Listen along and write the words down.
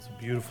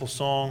Beautiful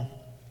song.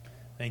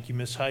 Thank you,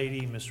 Miss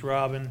Heidi, Miss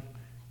Robin,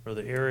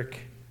 Brother Eric,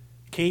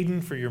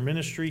 Caden, for your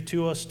ministry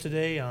to us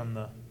today on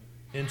the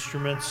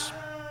instruments.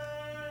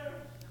 I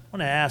want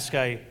to ask,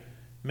 I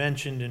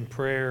mentioned in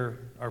prayer,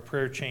 our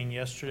prayer chain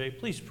yesterday,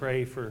 please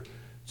pray for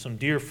some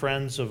dear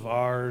friends of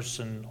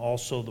ours and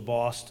also the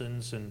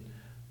Bostons, and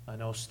I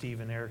know Steve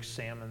and Eric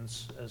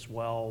Salmons as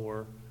well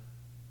were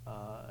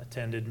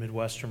attended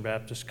Midwestern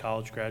Baptist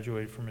College,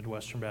 graduated from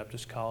Midwestern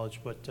Baptist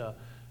College, but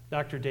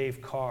Dr. Dave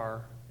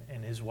Carr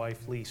and his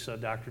wife Lisa.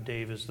 Dr.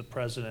 Dave is the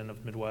president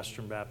of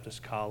Midwestern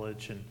Baptist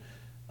College, and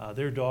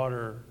their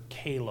daughter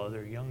Kayla,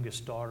 their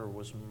youngest daughter,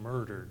 was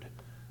murdered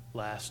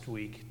last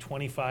week.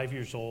 25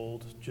 years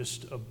old,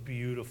 just a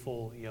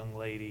beautiful young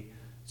lady.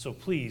 So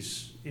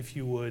please, if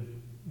you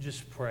would,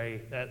 just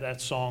pray.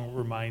 That song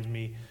reminds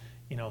me,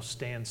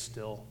 stand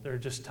still. There are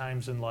just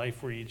times in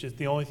life where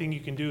the only thing you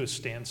can do is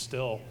stand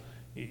still.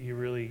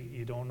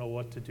 You don't know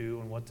what to do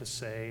and what to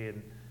say,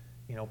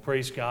 and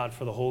praise God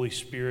for the Holy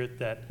Spirit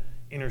that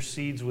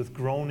intercedes with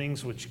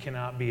groanings which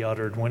cannot be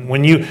uttered.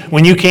 When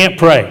you can't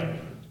pray,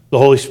 the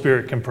Holy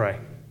Spirit can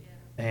pray.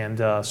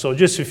 And so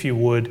just if you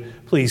would,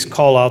 please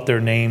call out their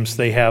names.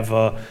 They have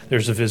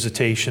there's a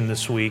visitation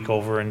this week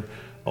over in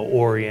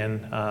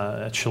Orion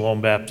at Shalom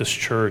Baptist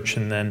Church,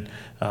 and then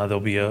there'll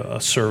be a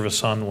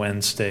service on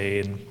Wednesday.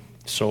 And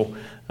so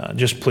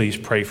just please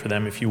pray for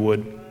them if you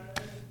would.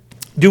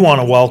 Do want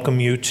to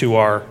welcome you to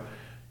our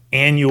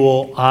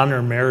annual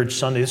Honor Marriage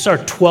Sunday. This is our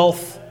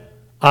 12th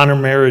Honor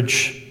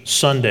Marriage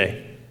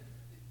Sunday.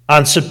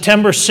 On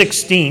September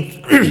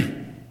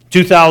 16th,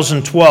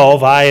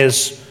 2012, I,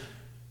 as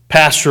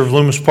pastor of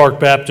Loomis Park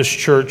Baptist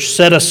Church,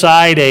 set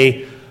aside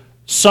a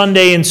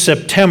Sunday in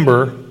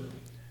September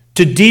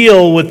to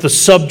deal with the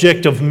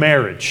subject of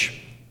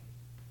marriage.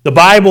 The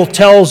Bible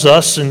tells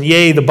us, and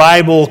yea, the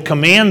Bible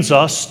commands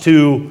us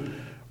to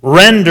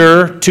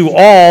render to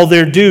all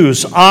their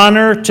dues.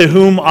 Honor to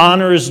whom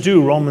honor is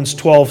due. Romans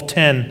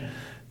 12:10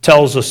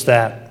 tells us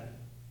that.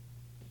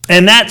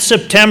 And that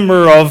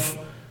September of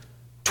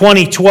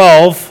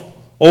 2012,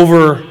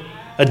 over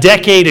a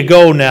decade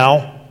ago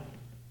now,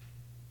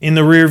 in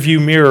the rearview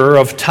mirror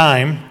of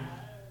time,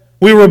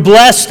 we were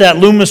blessed at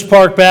Loomis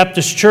Park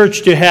Baptist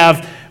Church to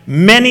have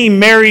many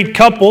married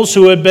couples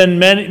who had been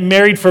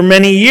married for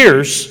many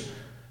years.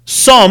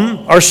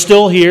 Some are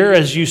still here,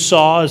 as you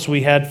saw as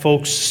we had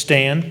folks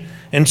stand,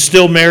 and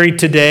still married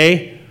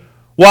today,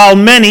 while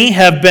many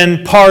have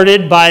been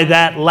parted by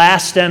that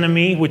last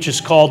enemy, which is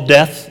called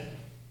death.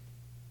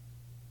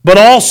 But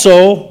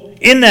also,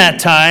 in that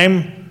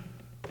time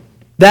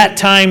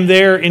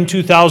there in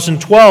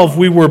 2012,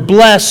 we were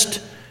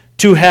blessed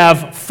to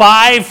have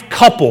 5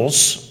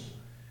 couples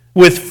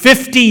with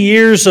 50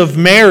 years of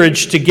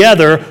marriage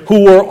together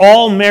who were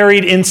all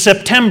married in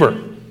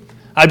September.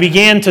 I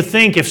began to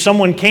think, if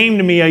someone came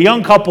to me, a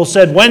young couple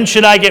said, "When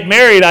should I get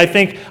married?" I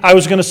think I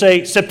was going to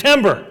say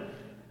September,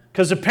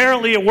 because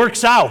apparently it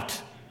works out.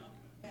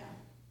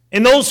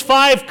 And those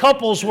 5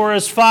 couples were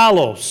as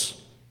follows.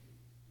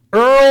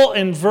 Earl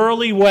and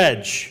Verly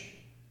Wedge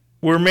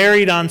were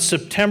married on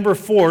September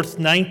 4th,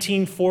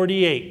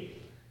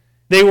 1948.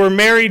 They were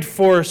married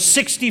for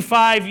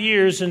 65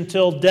 years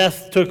until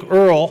death took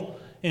Earl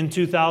in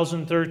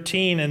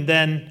 2013, and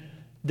then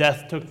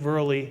death took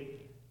Verly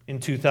in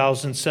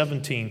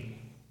 2017.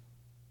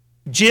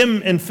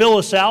 Jim and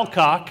Phyllis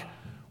Alcock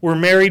were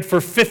married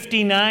for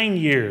 59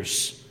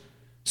 years,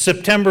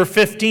 September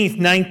 15th,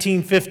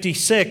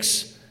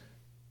 1956,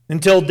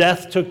 until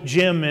death took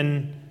Jim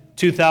in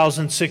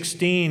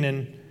 2016,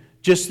 and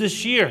just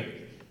this year,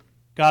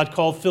 God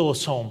called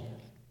Phyllis home.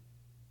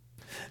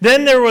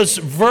 Then there was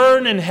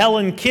Vern and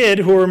Helen Kidd,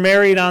 who were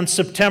married on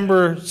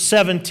September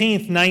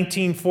 17th,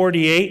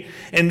 1948,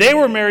 and they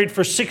were married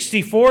for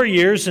 64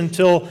 years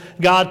until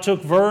God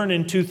took Vern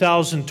in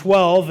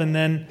 2012, and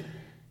then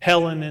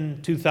Helen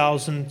in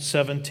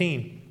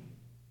 2017.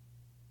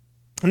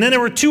 And then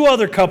there were 2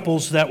 other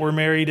couples that were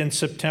married in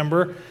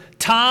September.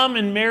 Tom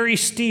and Mary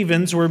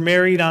Stevens were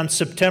married on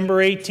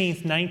September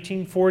 18th,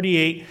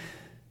 1948.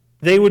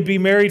 They would be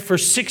married for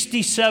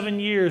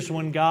 67 years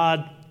when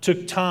God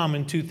took Tom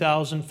in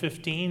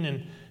 2015,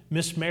 and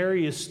Miss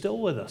Mary is still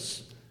with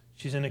us.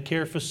 She's in a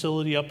care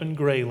facility up in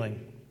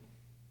Grayling.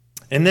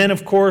 And then,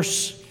 of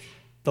course,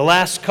 the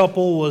last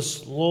couple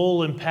was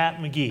Lowell and Pat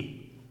McGee.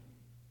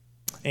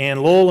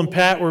 And Lowell and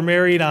Pat were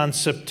married on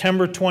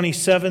September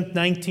 27th,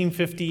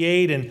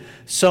 1958, and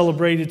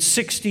celebrated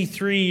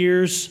 63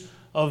 years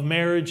of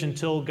marriage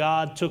until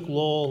God took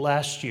Lowell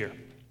last year.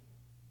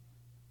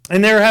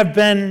 And there have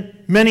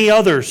been many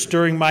others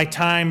during my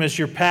time as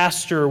your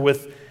pastor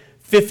with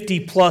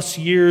 50-plus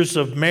years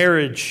of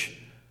marriage,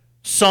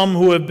 some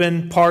who have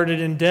been parted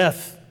in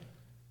death.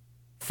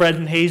 Fred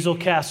and Hazel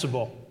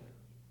Cassable,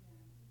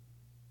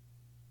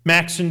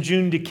 Max and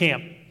June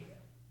DeCamp,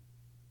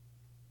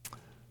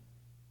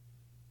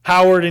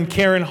 Howard and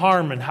Karen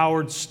Harmon.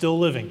 Howard's still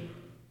living.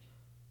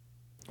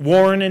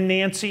 Warren and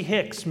Nancy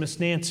Hicks. Miss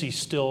Nancy's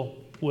still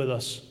with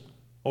us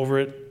over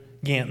at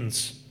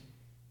Ganton's.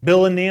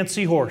 Bill and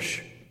Nancy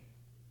Horsch.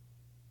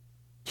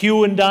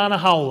 Hugh and Donna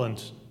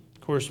Howland.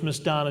 course, Miss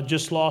Donna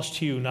just lost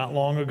Hugh not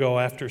long ago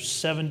after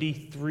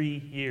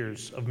 73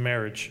 years of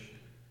marriage.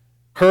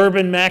 Herb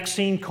and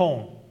Maxine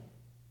Cohn.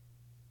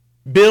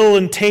 Bill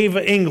and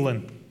Tava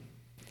England.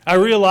 I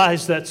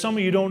realize that some of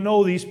you don't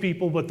know these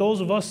people, but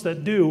those of us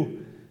that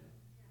do,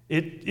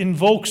 it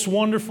invokes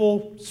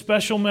wonderful,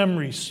 special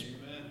memories.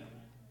 Amen.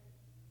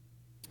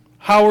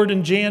 Howard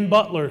and Jan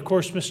Butler. Of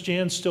course, Miss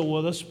Jan's still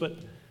with us, but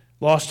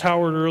lost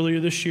Howard earlier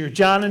this year.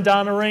 John and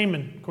Donna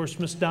Raymond. Of course,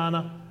 Miss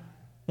Donna,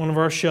 one of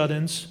our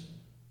shut-ins.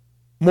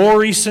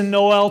 Maurice and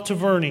Noel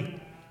Taverny.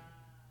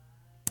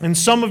 And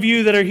some of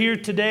you that are here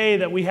today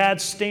that we had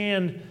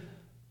stand,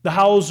 the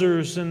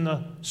Hausers and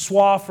the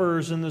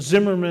Swaffers and the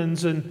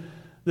Zimmermans and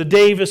the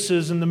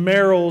Davises and the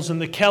Merrills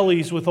and the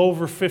Kellys with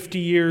over 50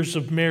 years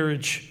of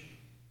marriage.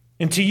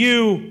 And to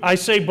you, I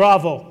say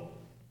bravo.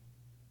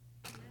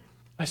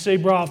 I say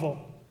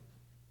bravo.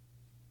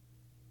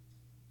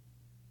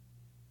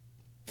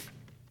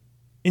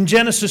 In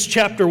Genesis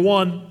chapter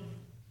 1,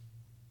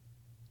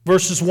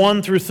 verses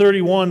 1 through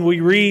 31, we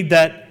read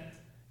that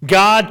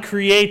God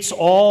creates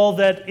all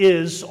that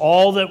is,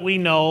 all that we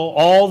know,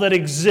 all that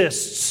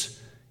exists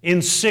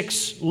in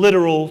 6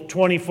 literal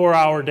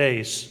 24-hour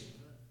days.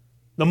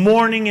 The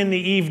morning and the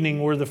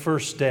evening were the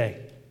first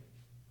day.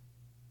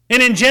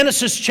 And in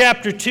Genesis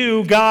chapter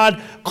 2, God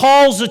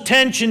calls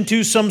attention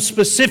to some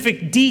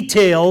specific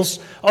details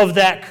of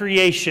that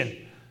creation,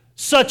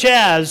 such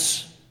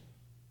as,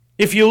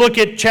 if you look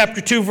at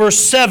chapter 2, verse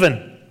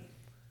 7,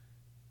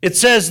 it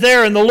says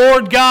there, "And the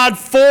Lord God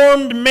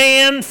formed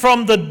man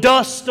from the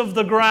dust of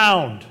the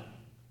ground."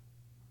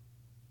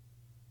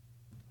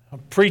 A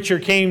preacher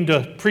came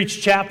to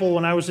preach chapel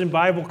when I was in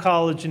Bible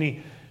college, and he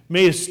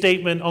made a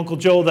statement, Uncle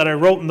Joe, that I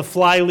wrote in the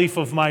flyleaf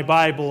of my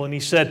Bible, and he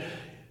said,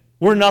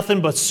 "We're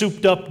nothing but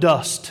souped up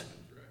dust."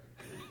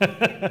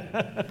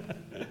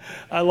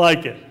 I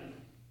like it.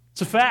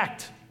 It's a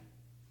fact.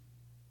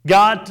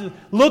 God,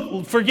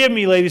 look, forgive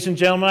me, ladies and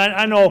gentlemen.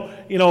 I know,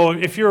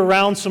 if you're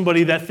around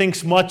somebody that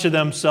thinks much of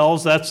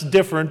themselves, that's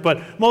different,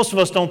 but most of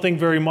us don't think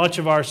very much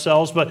of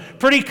ourselves. But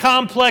pretty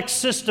complex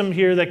system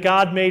here that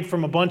God made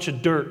from a bunch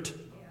of dirt.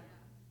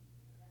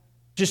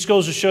 Just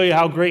goes to show you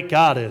how great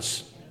God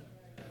is.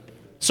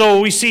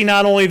 So we see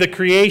not only the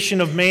creation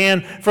of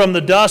man from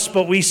the dust,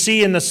 but we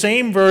see in the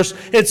same verse,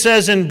 it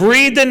says, "And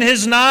breathed in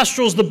his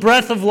nostrils the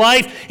breath of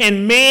life,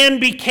 and man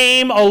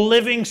became a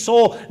living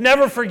soul."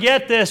 Never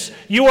forget this.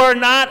 You are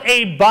not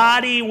a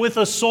body with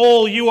a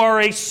soul. You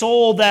are a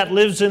soul that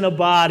lives in a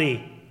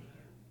body,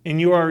 and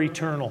you are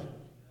eternal.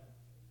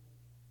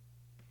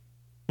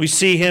 We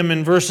see him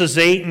in verses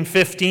 8 and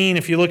 15.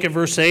 If you look at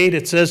verse 8,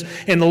 it says,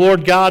 "And the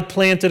Lord God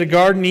planted a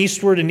garden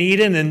eastward in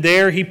Eden, and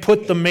there he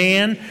put the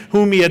man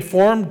whom he had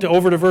formed."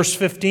 Over to verse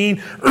 15,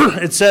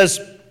 it says,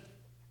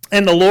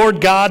 "And the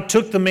Lord God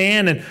took the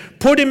man and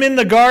put him in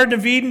the Garden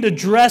of Eden to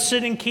dress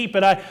it and keep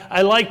it."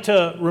 I like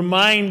to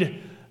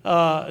remind,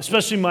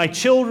 especially my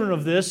children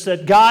of this,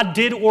 that God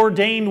did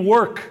ordain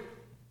work.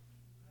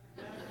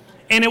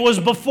 And it was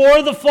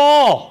before the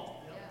fall.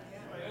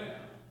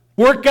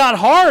 Work got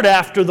hard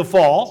after the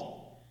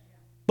fall,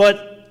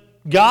 but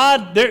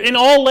God, in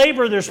all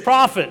labor there's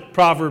profit,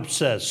 Proverbs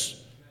says.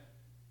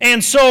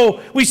 And so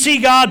we see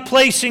God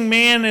placing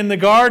man in the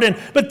garden,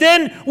 but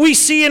then we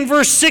see in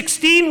verse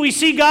 16, we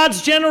see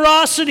God's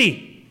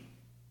generosity.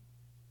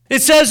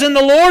 It says, "And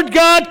the Lord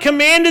God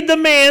commanded the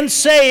man,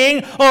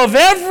 saying, Of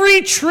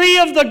every tree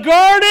of the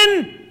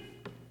garden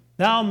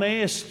thou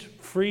mayest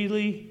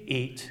freely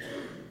eat."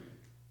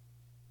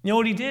 You know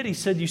what he did? He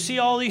said, "You see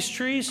all these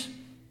trees?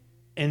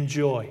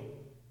 Enjoy."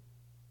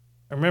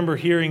 I remember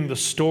hearing the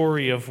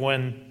story of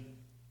when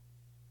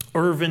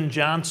Irvin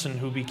Johnson,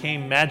 who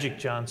became Magic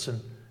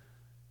Johnson,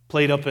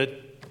 played up at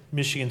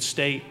Michigan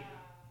State,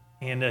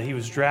 and he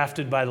was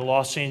drafted by the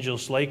Los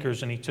Angeles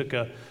Lakers, and he took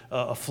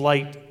a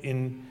flight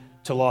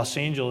into Los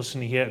Angeles,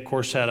 and he, of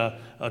course, had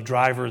a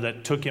driver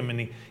that took him,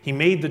 and he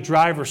made the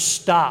driver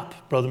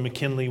stop, Brother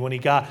McKinley, when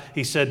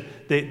he said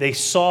they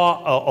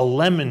saw a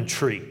lemon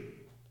tree.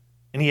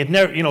 And he had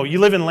never, you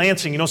live in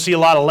Lansing, you don't see a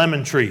lot of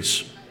lemon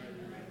trees.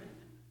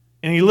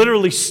 And he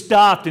literally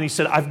stopped and he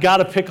said, "I've got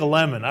to pick a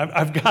lemon.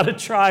 I've got to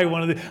try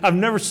one of these. I've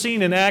never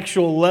seen an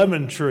actual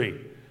lemon tree."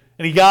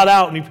 And he got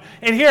out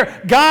and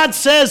here God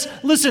says,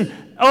 listen,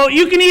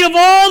 you can eat of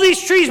all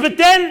these trees, but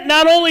then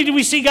not only do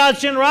we see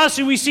God's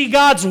generosity, we see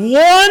God's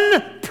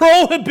one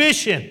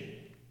prohibition.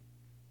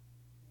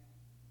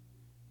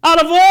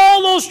 Out of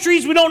all those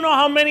trees, we don't know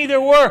how many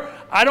there were.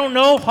 I don't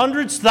know,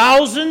 hundreds,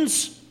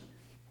 thousands.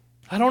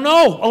 I don't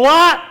know, a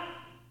lot.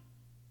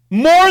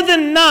 More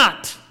than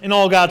not, and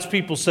all God's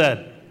people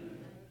said.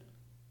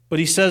 But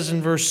he says in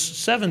verse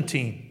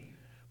 17,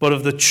 "But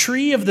of the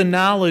tree of the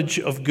knowledge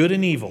of good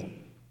and evil,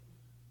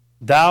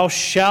 thou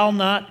shalt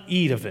not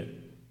eat of it."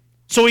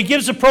 So he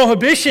gives a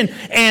prohibition,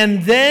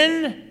 and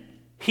then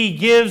he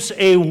gives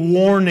a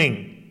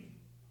warning.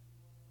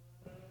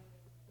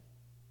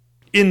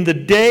 "In the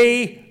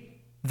day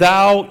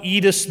thou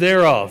eatest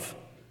thereof,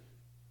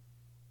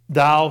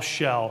 thou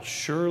shalt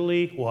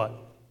surely" what?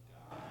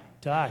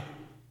 Die.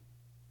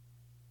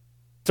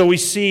 So we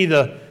see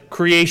the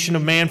creation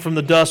of man from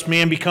the dust,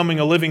 man becoming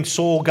a living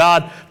soul,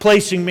 God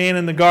placing man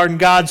in the garden,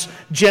 God's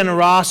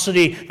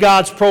generosity,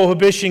 God's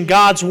prohibition,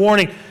 God's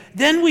warning.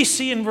 Then we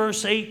see in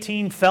verse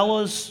 18,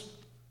 fellas,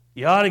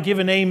 you ought to give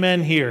an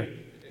amen here.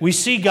 We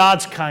see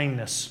God's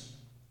kindness.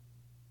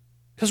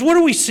 Because what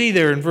do we see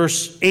there in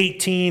verse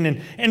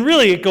 18? And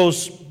really it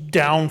goes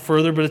down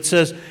further, but it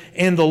says,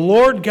 and the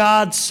Lord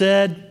God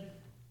said,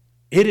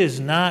 it is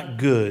not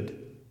good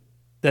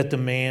that the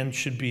man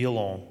should be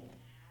alone.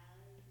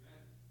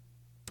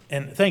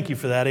 And thank you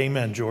for that.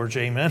 Amen, George.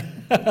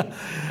 Amen.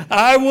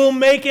 I will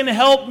make an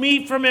help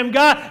meet from him.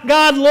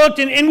 God looked,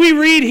 and we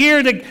read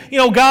here that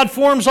God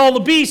forms all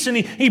the beasts, and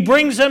he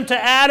brings them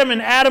to Adam, and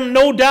Adam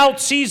no doubt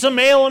sees a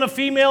male and a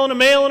female and a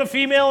male and a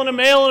female and a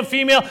male and a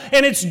female,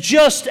 and it's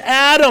just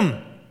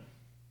Adam.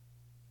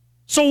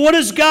 So what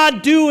does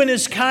God do in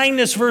his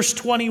kindness? Verse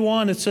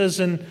 21, it says,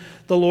 and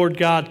the Lord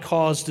God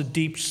caused a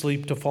deep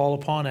sleep to fall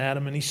upon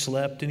Adam, and he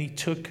slept, and he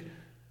took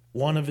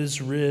one of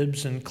his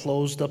ribs and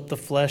closed up the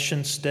flesh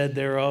instead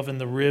thereof,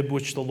 and the rib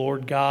which the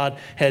Lord God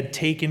had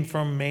taken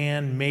from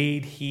man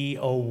made he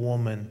a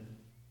woman.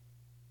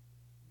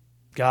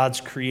 God's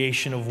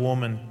creation of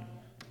woman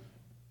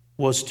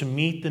was to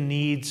meet the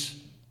needs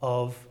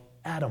of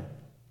Adam.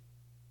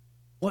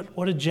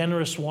 What a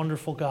generous,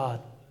 wonderful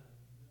God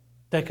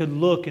that could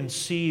look and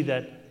see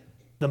that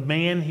the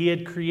man he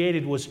had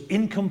created was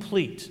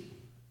incomplete,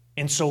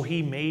 and so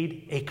he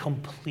made a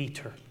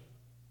completer.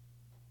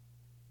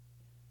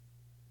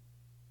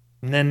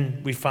 And then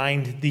we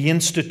find the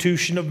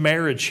institution of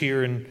marriage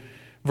here in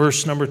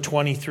verse number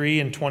 23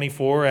 and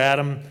 24.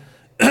 Adam,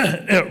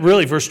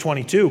 really verse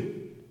 22.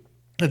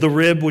 The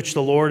rib which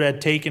the Lord had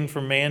taken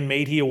from man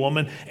made he a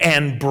woman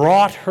and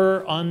brought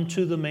her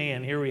unto the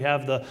man. Here we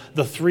have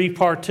the three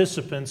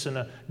participants in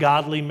a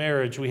godly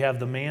marriage. We have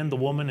the man, the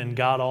woman, and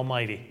God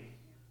Almighty.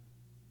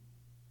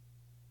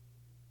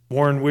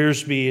 Warren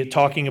Wiersbe,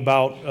 talking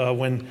about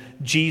when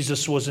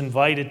Jesus was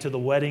invited to the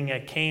wedding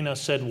at Cana,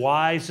 said,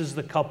 wise is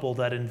the couple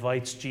that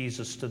invites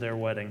Jesus to their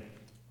wedding.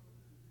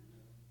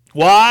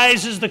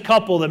 Wise is the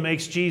couple that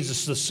makes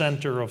Jesus the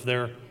center of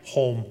their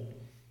home.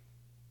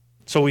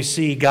 So we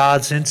see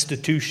God's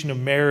institution of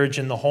marriage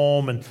in the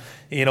home, and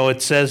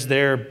it says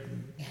there,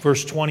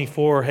 verse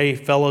 24, hey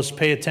fellows,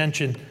 pay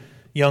attention.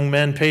 Young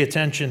men, pay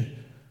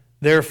attention.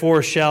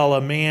 Therefore shall a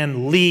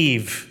man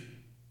leave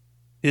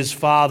his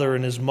father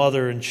and his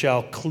mother, and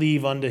shall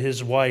cleave unto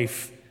his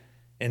wife,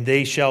 and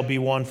they shall be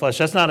one flesh.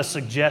 That's not a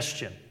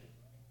suggestion.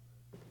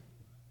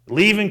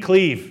 Leave and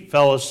cleave,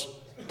 fellas.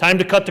 Time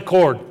to cut the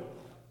cord.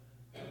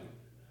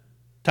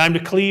 Time to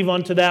cleave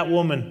unto that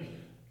woman.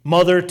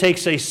 Mother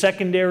takes a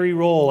secondary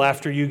role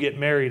after you get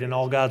married, and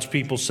all God's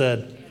people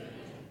said.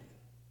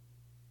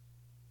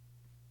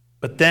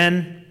 But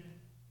then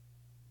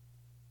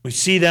we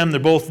see them, they're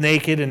both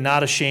naked and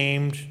not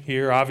ashamed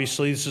here.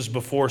 Obviously, this is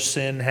before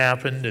sin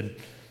happened. And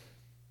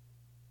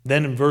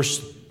then in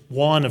verse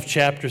 1 of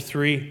chapter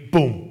 3,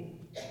 boom.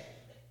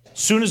 As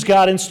soon as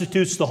God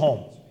institutes the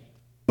home,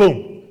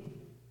 boom.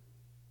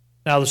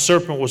 Now the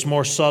serpent was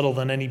more subtle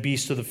than any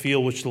beast of the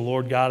field which the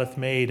Lord God hath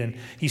made. And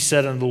he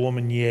said unto the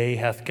woman, yea,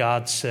 hath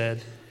God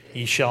said,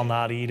 ye shall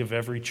not eat of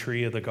every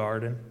tree of the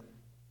garden.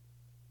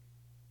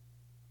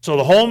 So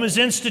the home is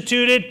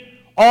instituted,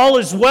 all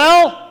is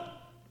well,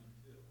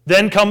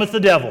 then cometh the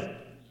devil.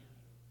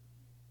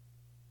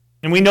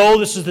 And we know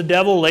this is the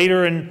devil.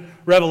 Later in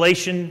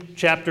Revelation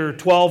chapter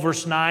 12,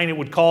 verse 9, it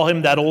would call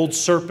him that old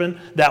serpent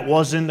that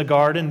was in the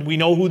garden. We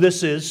know who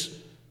this is,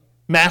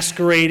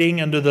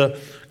 masquerading under the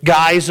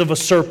guise of a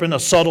serpent, a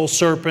subtle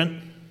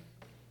serpent.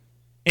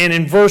 And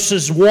in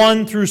verses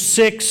 1 through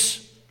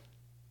 6,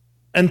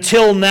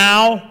 until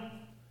now,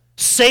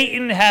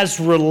 Satan has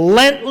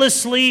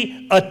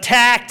relentlessly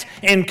attacked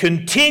and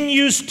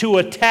continues to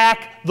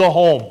attack the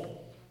home.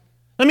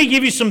 Let me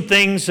give you some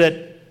things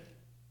that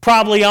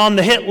probably on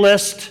the hit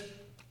list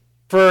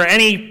for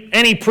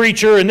any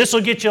preacher, and this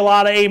will get you a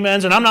lot of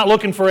amens, and I'm not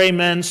looking for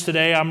amens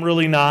today, I'm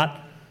really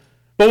not.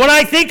 But when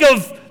I think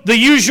of the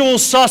usual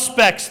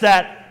suspects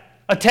that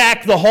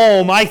attack the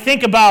home, I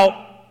think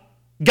about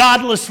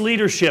godless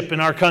leadership in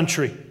our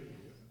country.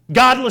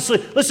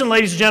 Listen,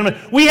 ladies and gentlemen,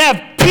 we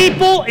have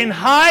people in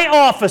high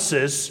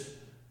offices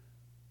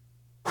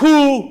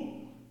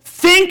who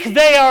think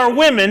they are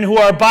women who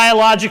are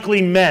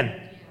biologically men.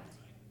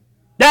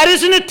 That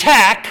is an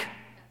attack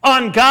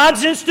on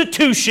God's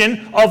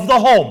institution of the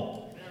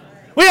home.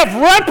 We have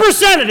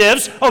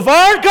representatives of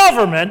our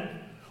government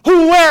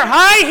who wear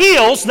high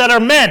heels that are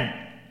men.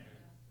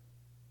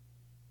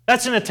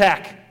 That's an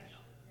attack.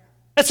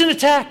 That's an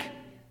attack.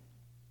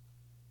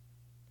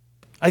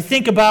 I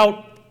think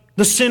about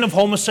the sin of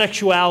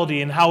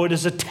homosexuality and how it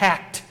has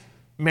attacked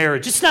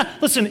marriage. It's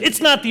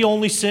not the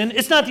only sin.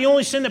 It's not the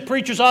only sin that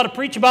preachers ought to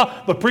preach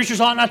about, but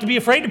preachers ought not to be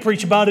afraid to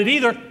preach about it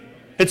either.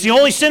 It's the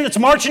only sin that's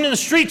marching in the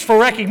streets for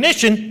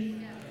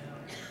recognition.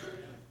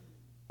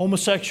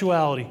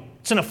 Homosexuality.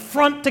 It's an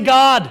affront to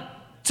God.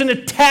 It's an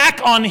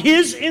attack on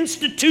His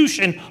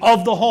institution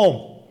of the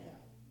home.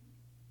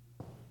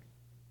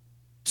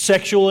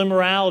 Sexual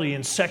immorality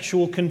and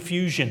sexual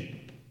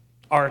confusion.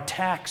 are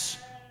attacks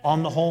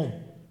on the home.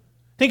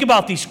 Think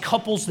about these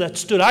couples that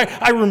stood.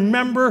 I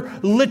remember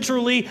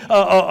literally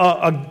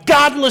a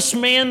godless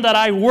man that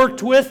I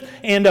worked with,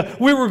 and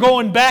we were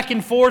going back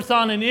and forth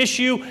on an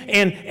issue,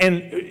 and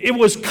it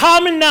was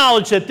common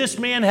knowledge that this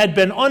man had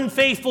been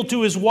unfaithful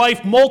to his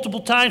wife multiple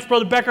times.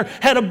 Brother Becker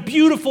had a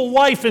beautiful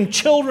wife and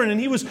children, and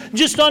he was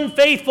just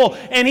unfaithful.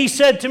 And he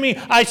said to me,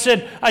 I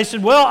said,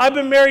 well, I've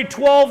been married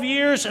 12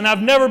 years, and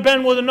I've never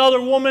been with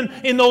another woman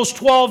in those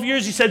 12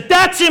 years. He said,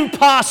 that's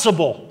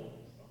impossible.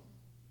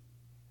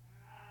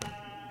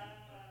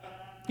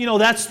 You know,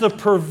 that's the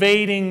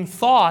pervading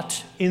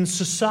thought in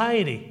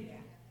society.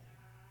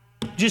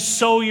 Just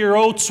sow your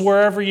oats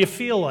wherever you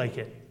feel like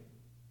it.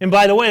 And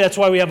by the way, that's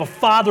why we have a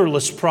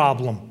fatherless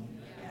problem.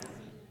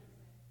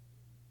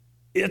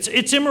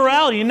 It's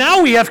immorality. And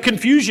now we have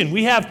confusion.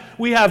 We have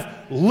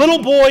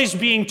little boys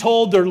being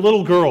told they're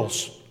little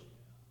girls.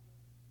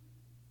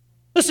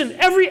 Listen,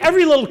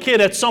 every little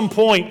kid at some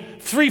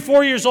point, 3,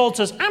 4 years old,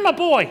 says, I'm a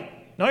boy.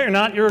 No, you're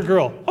not. You're a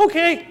girl.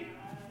 Okay.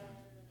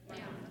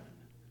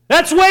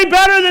 That's way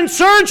better than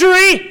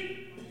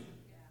surgery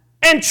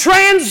and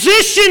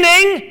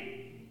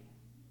transitioning.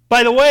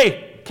 By the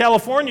way,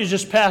 California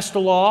just passed a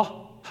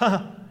law.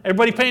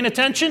 Everybody paying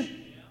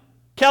attention?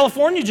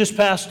 California just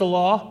passed a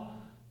law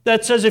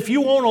that says if you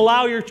won't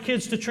allow your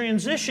kids to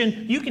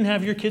transition, you can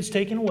have your kids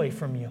taken away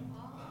from you.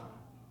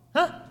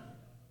 Huh?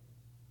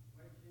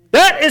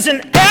 That is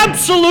an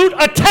absolute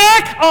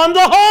attack on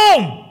the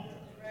home.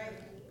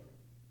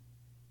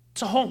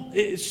 It's a home.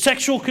 It's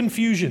sexual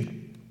confusion.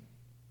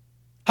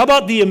 How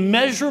about the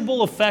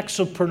immeasurable effects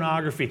of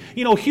pornography?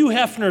 You know, Hugh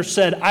Hefner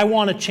said, I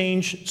want to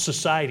change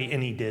society,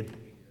 and he did.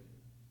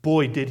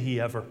 Boy, did he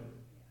ever.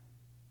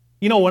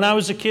 You know, when I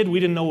was a kid,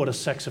 we didn't know what a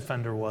sex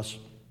offender was.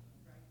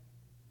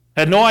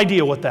 Had no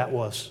idea what that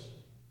was.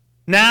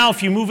 Now,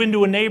 if you move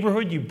into a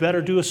neighborhood, you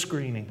better do a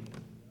screening.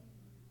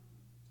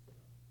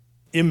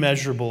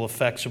 Immeasurable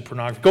effects of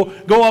pornography.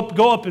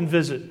 Go up and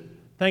visit.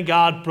 Thank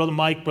God, Brother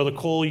Mike, Brother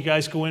Cole, you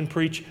guys go in,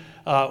 preach.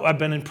 I've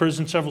been in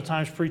prison several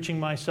times preaching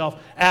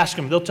myself. Ask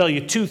them. They'll tell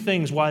you 2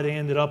 things why they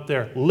ended up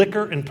there.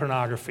 Liquor and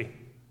pornography.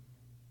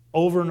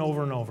 Over and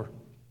over and over.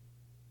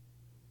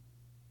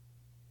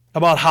 How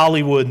about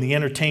Hollywood and the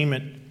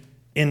entertainment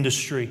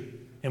industry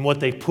and what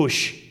they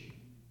push? You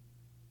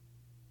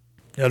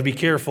got to be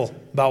careful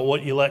about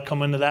what you let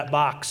come into that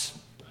box.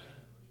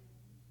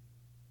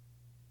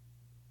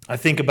 I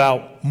think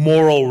about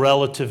moral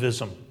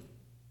relativism.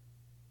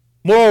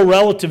 Moral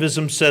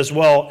relativism says,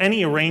 well,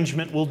 any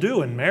arrangement will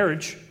do in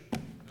marriage.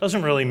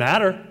 Doesn't really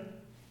matter.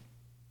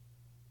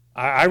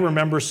 I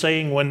remember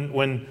saying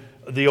when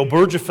the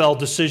Obergefell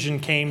decision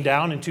came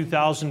down in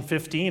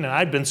 2015, and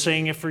I'd been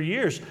saying it for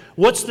years,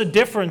 what's the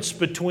difference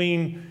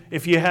between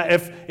if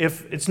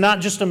it's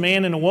not just a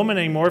man and a woman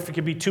anymore, if it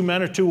could be 2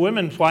 men or 2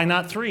 women, why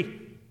not 3?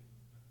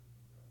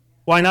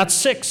 Why not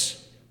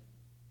 6?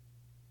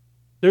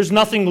 There's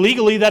nothing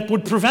legally that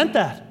would prevent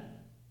that.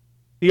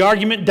 The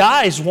argument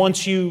dies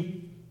once you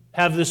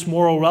have this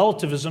moral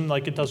relativism,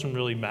 like it doesn't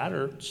really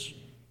matter.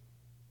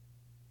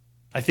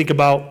 I think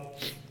about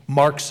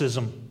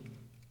Marxism.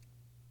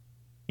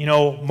 You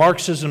know,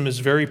 Marxism is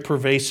very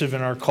pervasive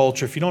in our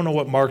culture. If you don't know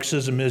what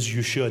Marxism is,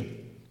 you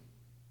should.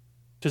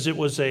 Because it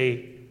was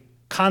a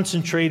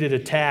concentrated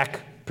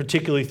attack,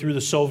 particularly through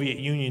the Soviet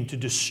Union, to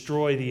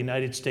destroy the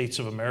United States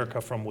of America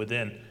from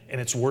within,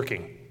 and it's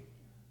working.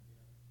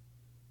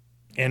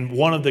 And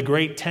one of the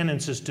great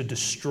tenets is to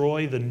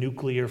destroy the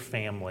nuclear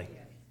family.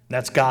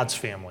 That's God's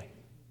family.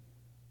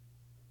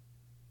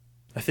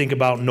 I think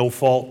about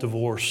no-fault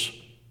divorce.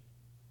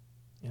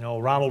 You know,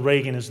 Ronald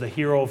Reagan is the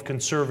hero of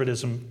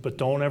conservatism, but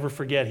don't ever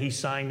forget he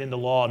signed into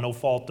law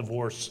no-fault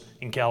divorce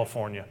in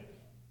California.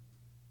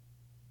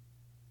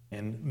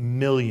 And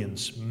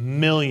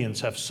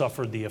millions have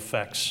suffered the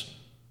effects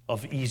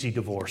of easy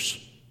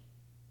divorce.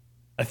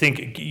 I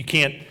think you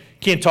can't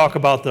talk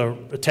about the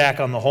attack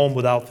on the home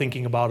without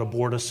thinking about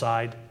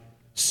aborticide.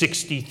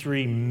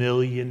 63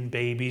 million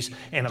babies,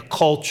 and a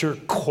culture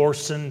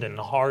coarsened and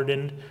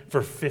hardened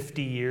for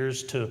 50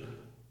 years to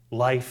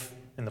life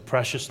and the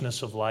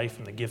preciousness of life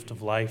and the gift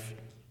of life.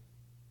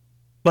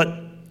 But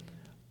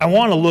I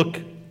want to look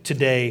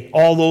today,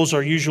 all those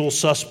are usual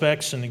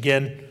suspects, and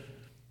again,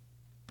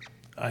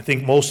 I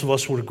think most of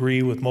us would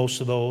agree with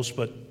most of those,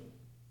 but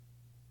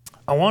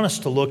I want us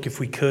to look, if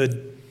we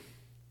could,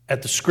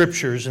 at the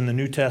scriptures in the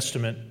New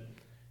Testament.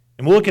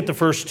 And we'll look at the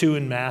first 2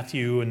 in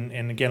Matthew,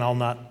 and again, I'll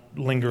not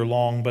linger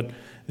long, but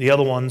the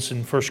other ones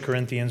in 1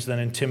 Corinthians, then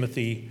in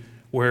Timothy,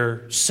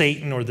 where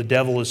Satan or the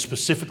devil is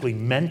specifically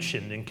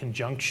mentioned in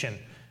conjunction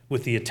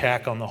with the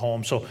attack on the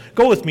home. So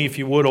go with me, if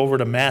you would, over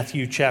to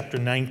Matthew chapter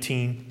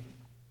 19.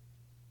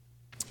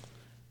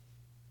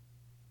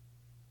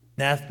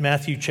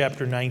 Matthew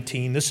chapter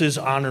 19. This is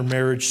Honor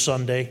Marriage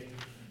Sunday.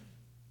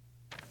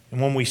 And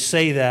when we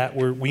say that,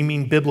 we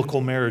mean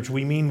biblical marriage.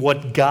 We mean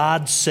what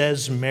God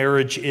says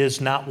marriage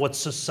is, not what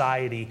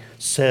society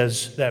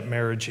says that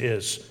marriage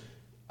is.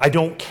 I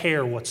don't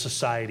care what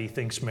society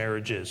thinks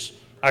marriage is.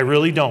 I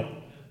really don't.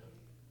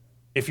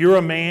 If you're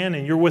a man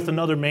and you're with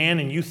another man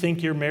and you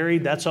think you're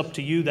married, that's up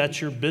to you.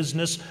 That's your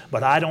business.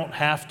 But I don't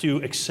have to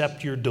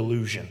accept your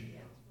delusion.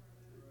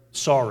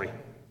 Sorry.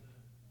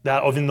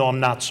 Even though I'm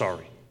not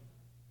sorry.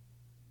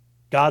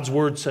 God's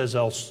word says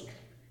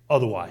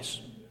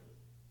otherwise.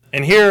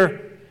 And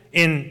here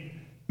in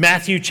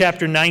Matthew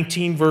chapter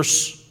 19,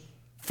 verse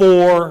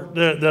 4,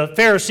 the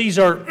Pharisees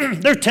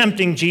they're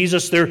tempting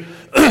Jesus. They're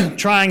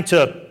trying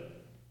to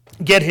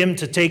get him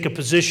to take a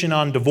position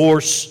on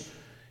divorce.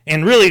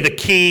 And really the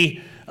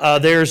key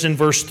there's in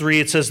verse 3.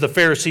 It says, the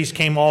Pharisees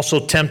came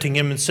also tempting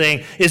him and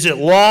saying, is it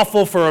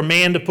lawful for a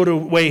man to put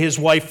away his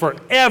wife for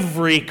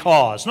every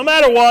cause? No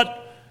matter what.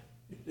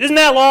 Isn't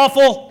that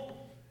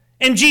lawful?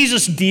 And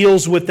Jesus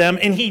deals with them,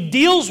 and he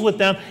deals with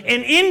them,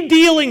 and in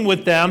dealing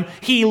with them,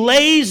 he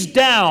lays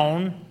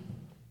down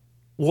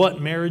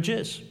what marriage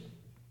is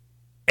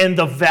and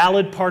the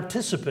valid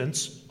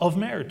participants of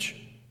marriage.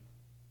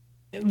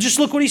 Just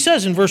look what he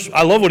says in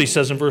I love what he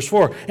says in verse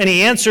 4. And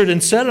he answered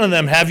and said unto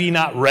them, have ye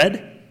not read?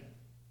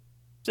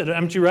 He said,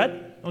 haven't you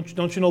read?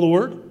 Don't you know the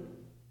word?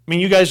 I mean,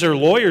 you guys are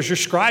lawyers, you're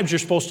scribes, you're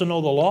supposed to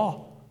know the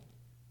law.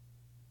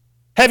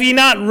 Have ye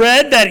not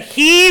read that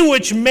he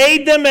which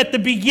made them at the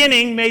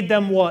beginning made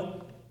them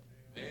what?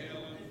 Male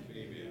and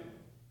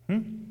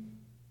female.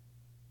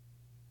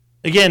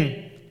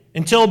 Again,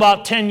 until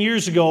about 10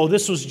 years ago,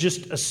 this was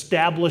just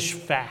established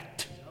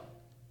fact.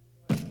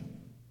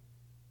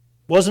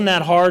 Wasn't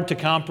that hard to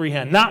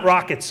comprehend? Not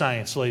rocket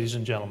science, ladies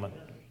and gentlemen.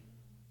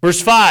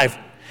 Verse 5.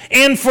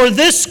 And for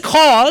this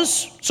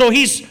cause, so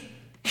he's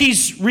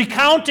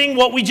recounting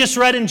what we just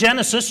read in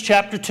Genesis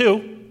chapter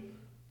 2.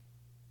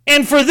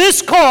 And for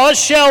this cause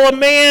shall a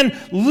man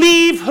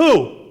leave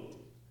who?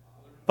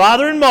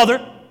 Father and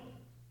mother.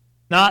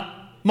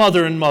 Not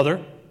mother and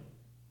mother.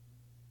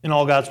 And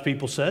all God's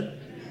people said.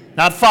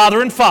 Not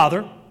father and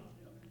father.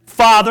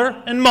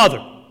 Father and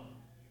mother.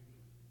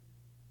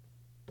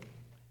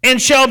 And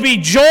shall be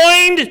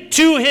joined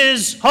to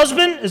his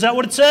husband. Is that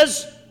what it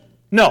says?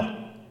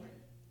 No.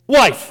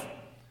 Wife.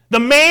 The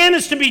man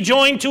is to be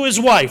joined to his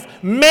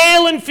wife.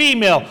 Male and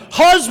female.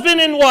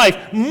 Husband and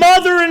wife.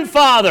 Mother and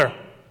father.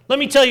 Let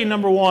me tell you,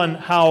 number one,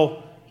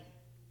 how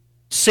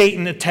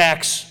Satan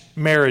attacks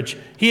marriage.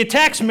 He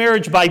attacks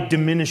marriage by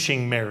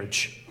diminishing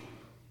marriage.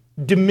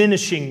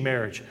 Diminishing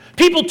marriage.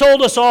 People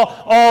told us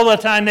all the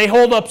time, they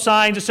hold up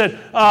signs that said,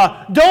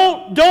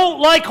 don't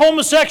like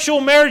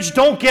homosexual marriage,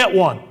 don't get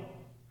one.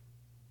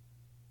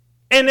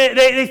 And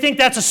they think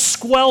that's a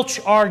squelch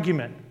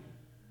argument.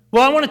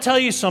 Well, I want to tell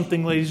you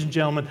something, ladies and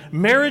gentlemen.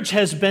 Marriage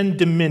has been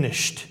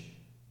diminished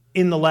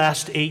in the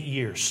last 8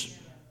 years.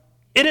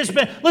 It has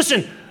been,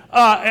 listen,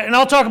 and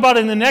I'll talk about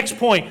it in the next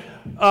point.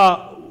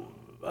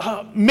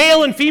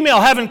 Male and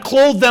female haven't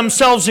clothed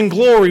themselves in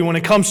glory when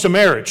it comes to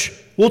marriage.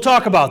 We'll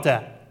talk about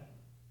that.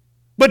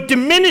 But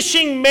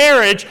diminishing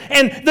marriage,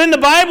 and then the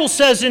Bible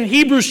says in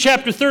Hebrews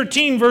chapter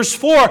 13, verse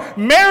 4,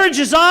 marriage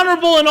is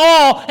honorable in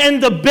all,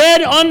 and the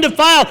bed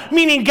undefiled.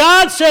 Meaning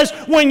God says,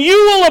 when you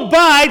will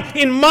abide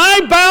in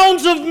my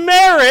bounds of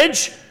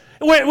marriage,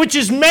 which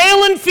is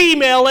male and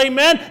female,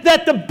 amen,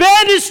 that the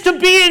bed is to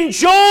be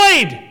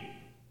enjoyed.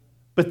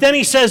 But then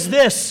he says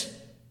this,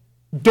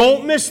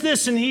 don't miss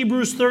this in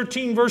Hebrews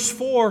 13, verse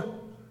 4,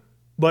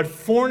 but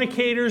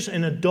fornicators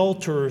and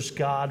adulterers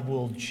God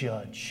will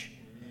judge.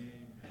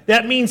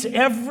 That means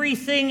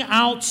everything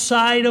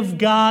outside of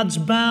God's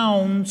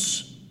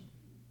bounds,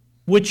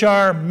 which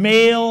are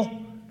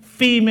male,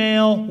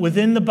 female,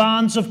 within the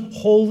bonds of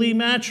holy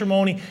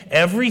matrimony,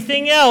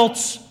 everything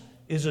else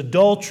is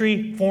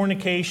adultery,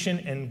 fornication,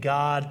 and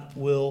God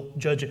will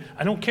judge it.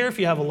 I don't care if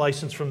you have a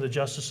license from the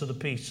justice of the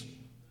peace.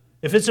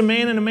 If it's a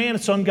man and a man,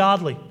 it's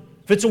ungodly.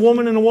 If it's a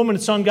woman and a woman,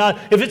 it's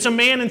ungodly. If it's a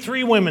man and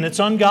 3 women, it's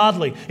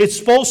ungodly. It's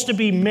supposed to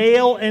be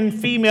male and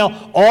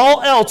female.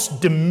 All else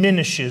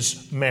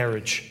diminishes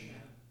marriage.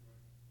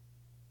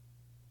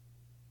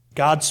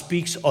 God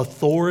speaks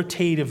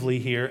authoritatively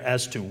here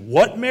as to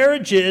what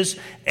marriage is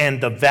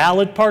and the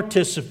valid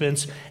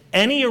participants.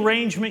 Any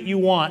arrangement you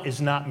want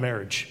is not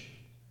marriage.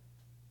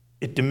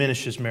 It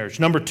diminishes marriage.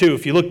 Number 2,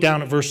 if you look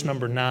down at verse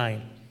number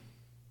 9,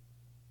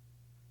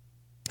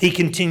 he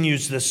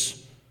continues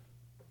this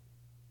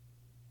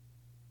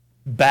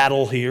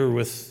battle here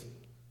with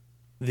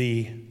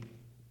the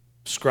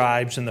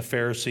scribes and the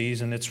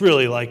Pharisees, and it's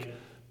really like,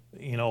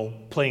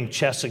 playing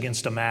chess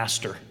against a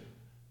master.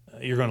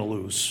 You're going to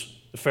lose.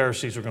 The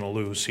Pharisees are going to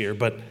lose here,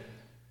 but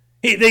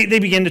they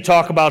begin to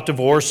talk about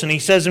divorce, and he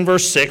says in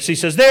verse 6, he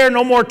says, they are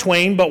no more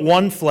twain, but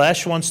one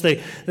flesh, once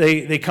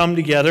they come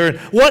together. And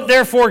what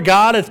therefore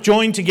God hath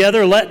joined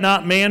together, let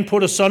not man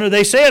put asunder.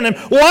 They say unto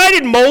him, why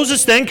did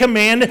Moses then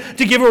command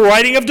to give a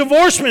writing of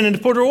divorcement and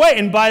to put her away?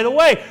 And by the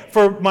way,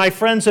 for my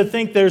friends that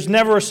think there's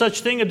never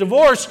such thing a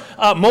divorce,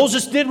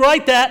 Moses did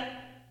write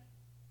that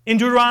in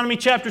Deuteronomy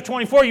chapter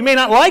 24. You may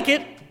not like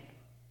it.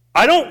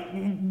 I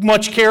don't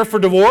much care for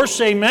divorce,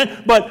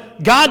 amen,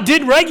 but God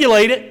did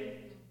regulate it.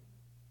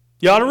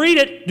 You ought to read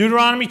it,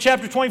 Deuteronomy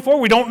chapter 24.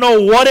 We don't know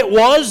what it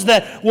was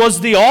that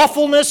was the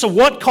awfulness of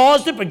what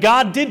caused it, but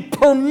God did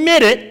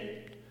permit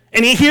it,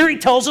 and here he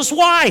tells us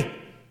why.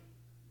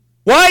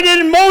 Why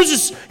didn't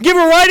Moses give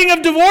a writing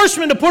of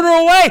divorcement to put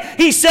her away?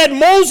 He said,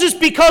 Moses,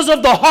 because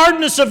of the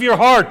hardness of your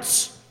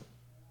hearts,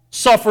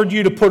 suffered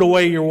you to put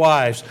away your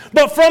wives.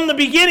 But from the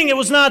beginning, it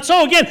was not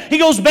so. Again, he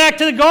goes back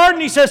to the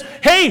garden. He says,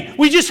 hey,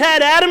 we just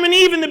had Adam and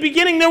Eve in the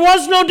beginning. There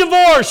was no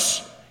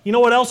divorce. You know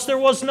what else there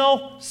was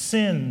no?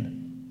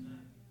 Sin.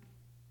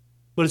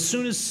 But as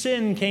soon as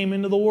sin came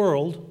into the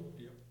world,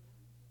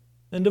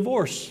 then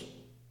divorce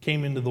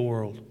came into the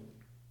world.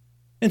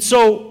 And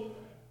so,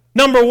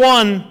 number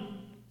one,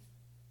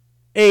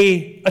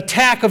 an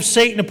attack of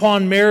Satan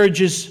upon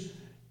marriage is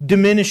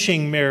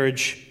diminishing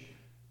marriage.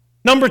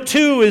 Number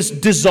two is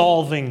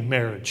dissolving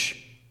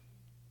marriage.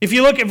 If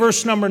you look at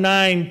verse number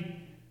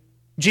 9,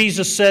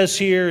 Jesus says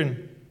here,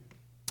 and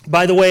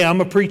by the way,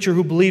 I'm a preacher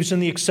who believes in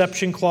the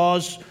exception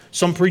clause.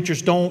 Some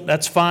preachers don't.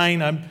 That's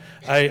fine.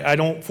 I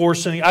don't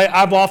force any.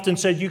 I've often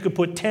said you could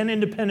put 10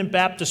 independent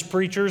Baptist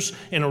preachers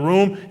in a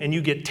room and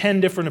you get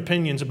 10 different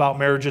opinions about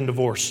marriage and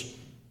divorce.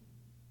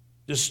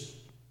 Just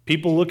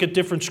people look at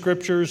different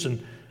scriptures,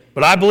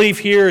 but I believe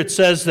here it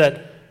says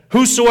that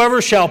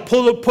whosoever shall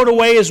put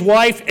away his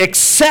wife,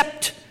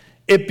 except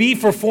it be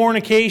for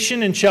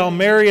fornication, and shall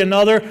marry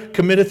another,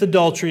 committeth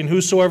adultery. And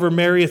whosoever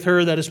marrieth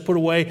her that is put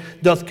away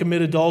doth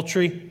commit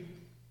adultery.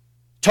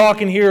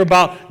 Talking here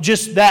about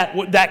just that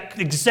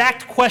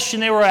exact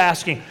question they were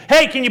asking.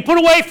 Hey, can you put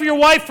away for your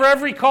wife for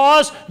every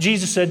cause?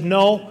 Jesus said,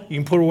 no, you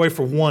can put away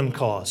for one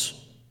cause.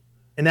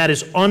 And that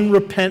is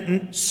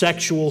unrepentant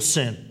sexual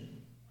sin.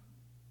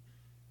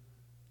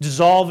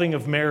 Dissolving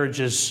of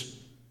marriages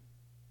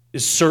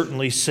is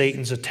certainly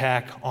Satan's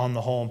attack on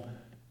the home.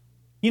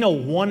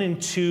 1 in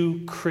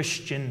 2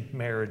 Christian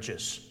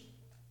marriages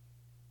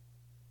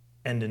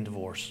end in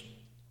divorce.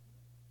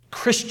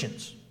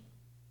 Christians.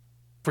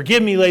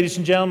 Forgive me, ladies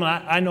and gentlemen.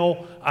 I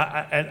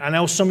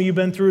know some of you have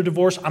been through a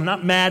divorce. I'm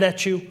not mad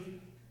at you.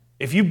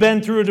 If you've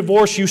been through a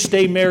divorce, you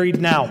stay married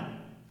now.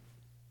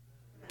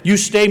 You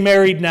stay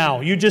married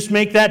now. You just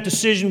make that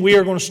decision. We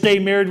are going to stay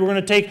married. We're going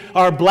to take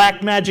our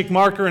black magic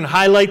marker and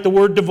highlight the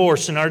word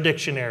divorce in our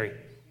dictionary.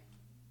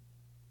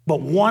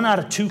 But 1 out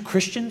of 2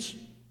 Christian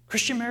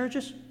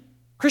marriages?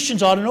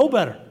 Christians ought to know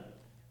better.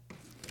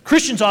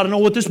 Christians ought to know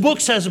what this book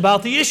says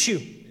about the issue.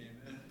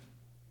 Amen.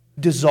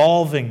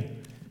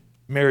 Dissolving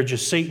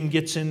marriages. Satan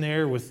gets in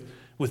there with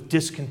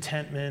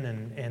discontentment,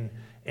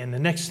 and the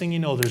next thing you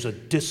know, there's a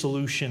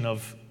dissolution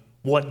of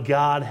what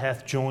God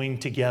hath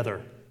joined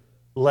together.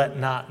 Let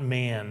not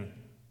man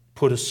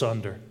put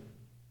asunder.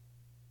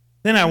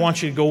 Then I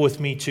want you to go with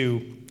me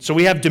to, so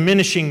we have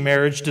diminishing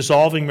marriage,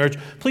 dissolving marriage.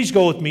 Please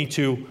go with me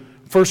to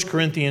 1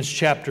 Corinthians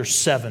chapter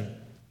 7.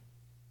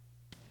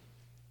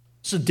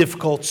 It's a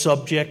difficult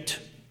subject.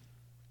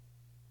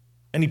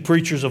 Any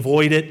preachers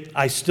avoid it.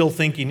 I still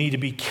think you need to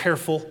be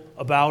careful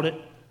about it.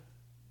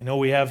 I know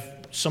we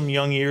have some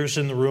young ears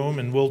in the room,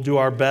 and we'll do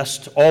our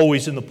best,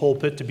 always in the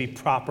pulpit, to be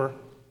proper.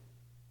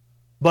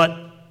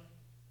 But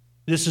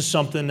this is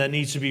something that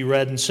needs to be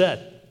read and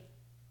said.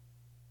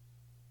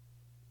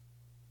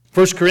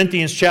 1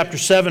 Corinthians chapter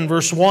 7,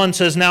 verse 1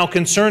 says, Now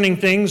concerning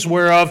things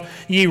whereof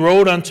ye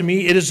wrote unto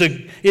me, it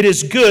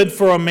is good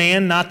for a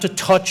man not to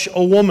touch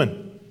a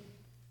woman.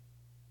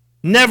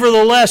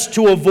 Nevertheless,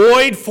 to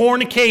avoid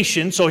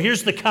fornication. So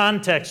here's the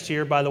context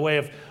here, by the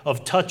way,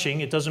 of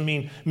touching. It doesn't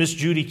mean Miss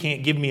Judy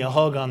can't give me a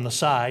hug on the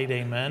side,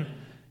 amen.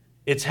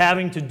 It's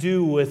having to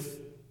do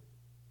with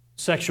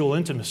sexual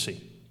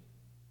intimacy.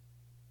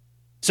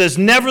 It says,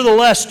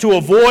 Nevertheless, to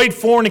avoid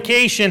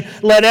fornication,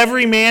 let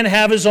every man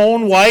have his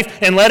own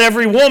wife, and let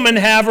every woman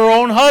have her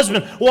own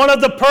husband. One of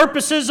the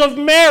purposes of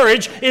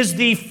marriage is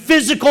the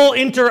physical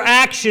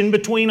interaction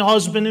between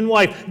husband and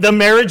wife, the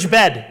marriage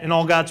bed, and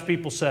all God's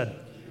people said.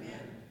 Amen.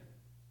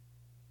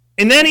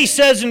 And then he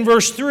says in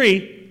verse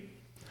 3,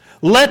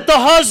 Let the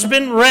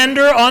husband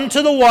render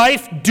unto the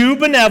wife due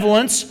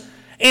benevolence,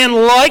 and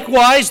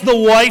likewise the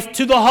wife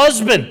to the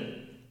husband.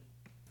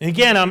 And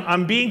again,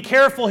 I'm being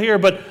careful here,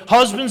 but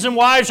husbands and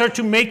wives are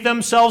to make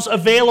themselves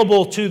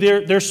available to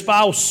their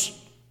spouse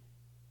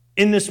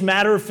in this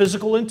matter of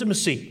physical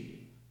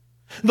intimacy.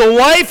 The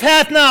wife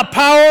hath not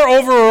power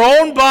over her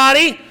own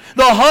body,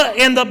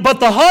 but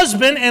the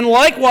husband, and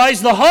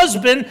likewise the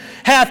husband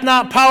hath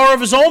not power of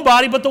his own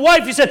body, but the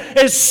wife. He said,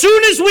 as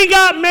soon as we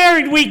got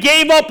married, we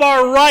gave up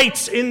our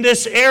rights in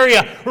this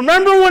area.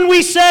 Remember when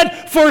we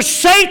said,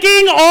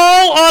 forsaking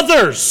all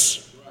others?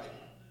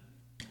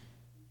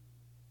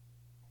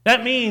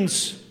 That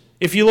means,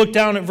 if you look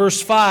down at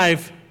verse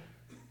 5,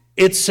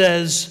 it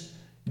says,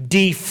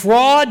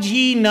 defraud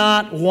ye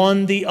not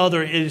one the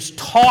other. It is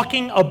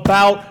talking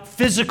about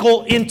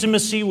physical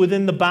intimacy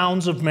within the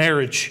bounds of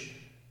marriage.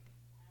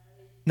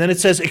 Then it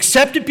says,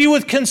 except it be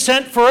with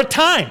consent for a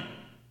time,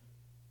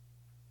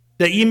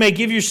 that ye may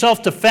give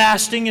yourself to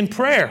fasting and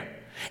prayer,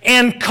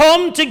 and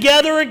come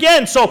together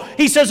again. So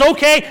he says,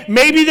 okay,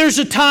 maybe there's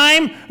a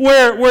time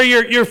where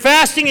you're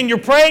fasting and you're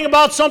praying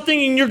about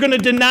something and you're going to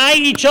deny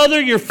each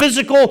other your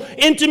physical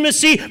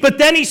intimacy. But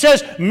then he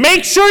says,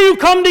 make sure you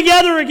come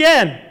together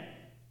again.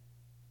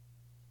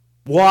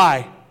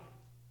 Why?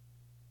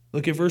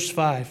 Look at verse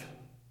 5.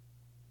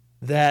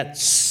 that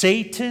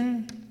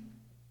Satan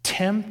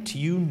tempt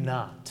you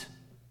not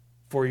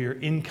for your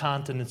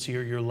incontinency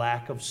or your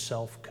lack of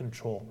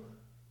self-control.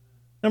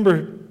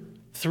 Number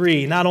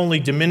 3, not only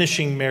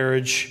diminishing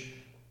marriage,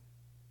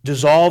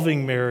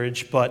 dissolving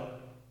marriage, but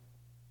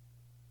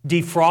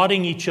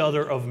defrauding each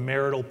other of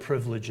marital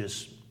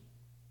privileges.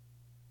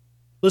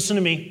 Listen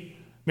to me.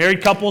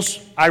 Married couples,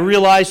 I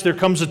realize there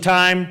comes a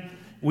time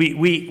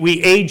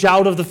we age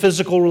out of the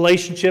physical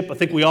relationship. I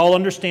think we all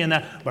understand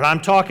that. But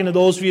I'm talking to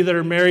those of you that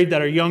are married,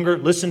 that are younger.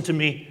 Listen to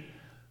me.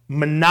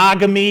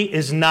 Monogamy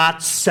is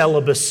not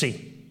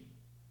celibacy.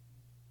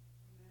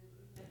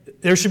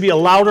 There should be a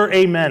louder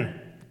amen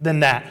than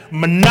that.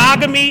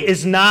 Monogamy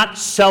is not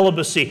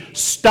celibacy.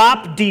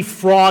 Stop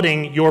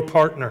defrauding your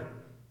partner.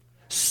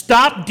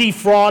 Stop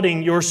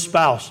defrauding your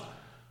spouse.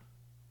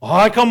 Oh,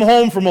 I come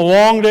home from a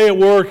long day at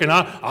work and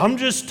I'm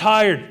just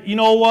tired. You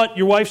know what?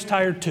 Your wife's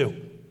tired too.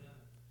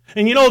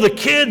 And you know, the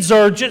kids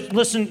are just,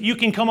 listen, you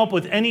can come up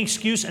with any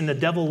excuse and the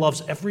devil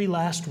loves every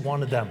last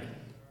one of them.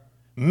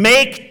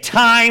 Make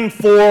time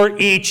for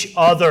each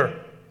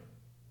other.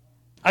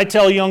 I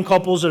tell young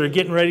couples that are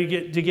getting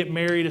ready to get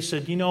married, I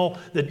said, you know,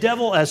 the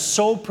devil has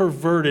so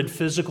perverted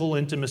physical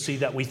intimacy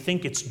that we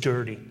think it's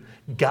dirty.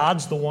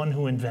 God's the one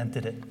who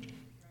invented it.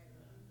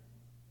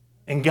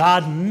 And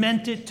God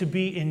meant it to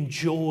be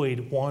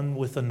enjoyed one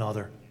with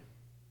another.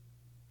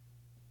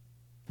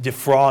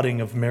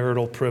 Defrauding of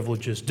marital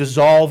privileges,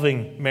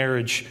 dissolving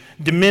marriage,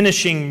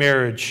 diminishing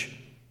marriage.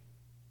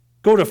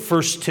 Go to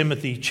 1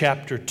 Timothy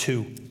chapter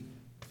 2.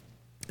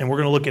 And we're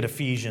going to look at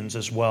Ephesians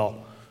as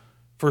well.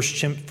 1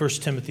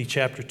 Timothy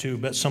chapter 2.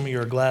 Bet some of you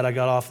are glad I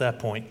got off that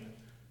point.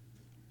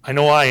 I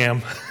know I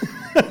am.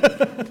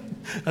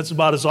 That's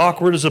about as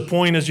awkward as a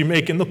point as you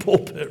make in the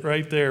pulpit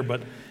right there.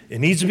 But it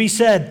needs to be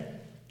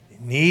said.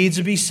 It needs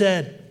to be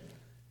said.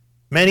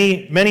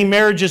 Many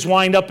marriages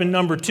wind up in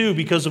number 2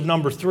 because of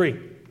number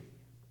 3.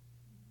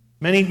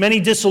 Many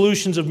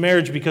dissolutions of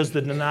marriage because of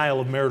the denial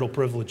of marital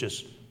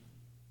privileges.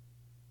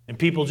 And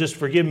people, just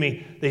forgive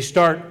me, they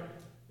start,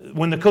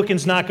 when the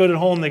cooking's not good at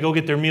home, they go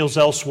get their meals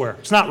elsewhere.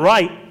 It's not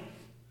right.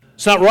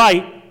 It's not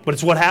right, but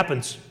it's what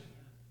happens.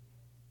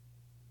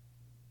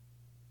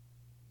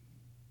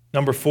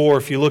 Number 4,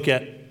 if you look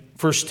at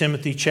 1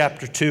 Timothy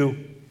chapter 2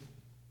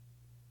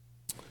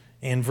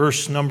 and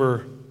verse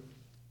number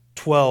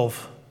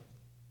 12,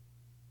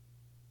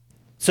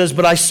 it says,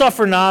 "But I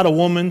suffer not a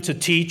woman to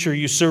teach or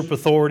usurp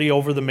authority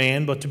over the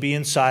man, but to be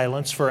in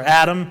silence. For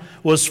Adam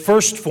was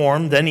first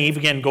formed," then Eve,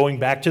 again going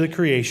back to the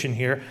creation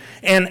here,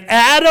 "and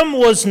Adam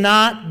was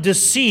not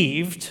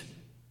deceived,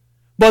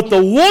 but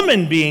the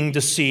woman being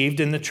deceived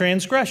in the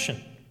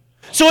transgression."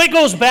 So it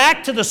goes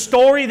back to the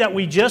story that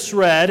we just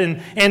read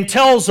and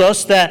tells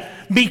us that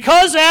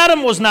because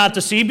Adam was not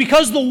deceived,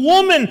 because the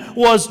woman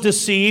was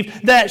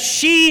deceived, that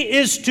she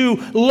is to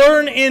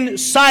learn in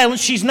silence.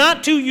 She's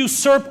not to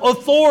usurp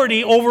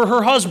authority over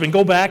her husband.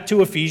 Go back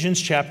to Ephesians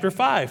chapter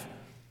 5.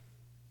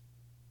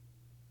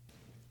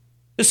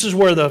 This is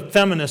where the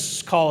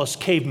feminists call us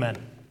cavemen.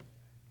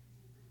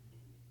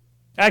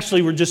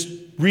 Actually, we're just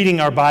reading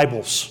our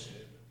Bibles.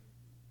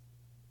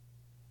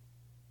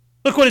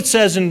 Look what it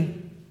says in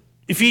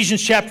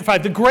Ephesians chapter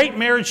 5, the great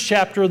marriage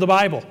chapter of the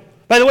Bible.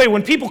 By the way,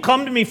 when people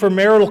come to me for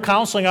marital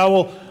counseling, I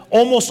will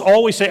almost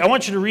always say, I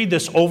want you to read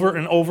this over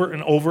and over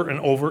and over and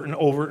over and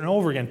over and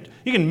over again.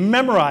 You can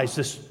memorize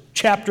this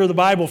chapter of the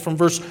Bible from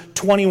verse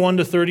 21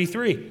 to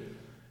 33.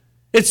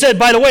 It said,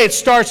 by the way, it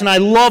starts, and I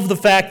love the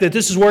fact that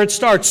this is where it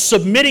starts,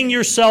 submitting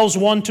yourselves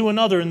one to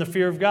another in the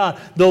fear of God.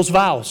 Those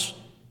vows,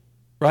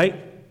 right?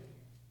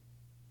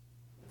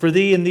 For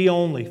thee and thee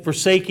only,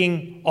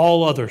 forsaking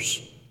all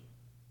others.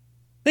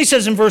 He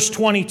says in verse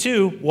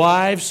 22,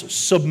 "Wives,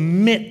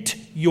 submit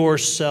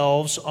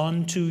yourselves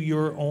unto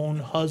your own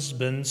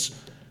husbands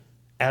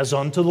as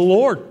unto the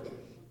Lord.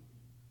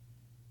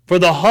 For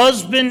the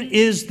husband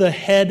is the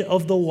head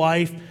of the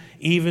wife,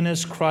 even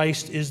as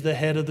Christ is the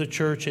head of the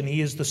church, and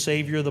he is the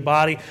Savior of the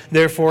body.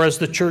 Therefore, as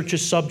the church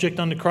is subject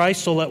unto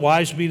Christ, so let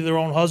wives be to their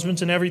own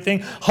husbands in everything.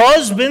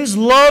 Husbands,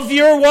 love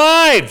your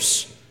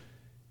wives,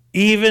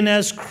 even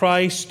as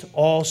Christ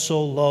also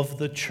loved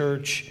the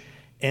church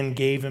and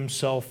gave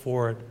himself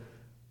for it."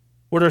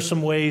 What are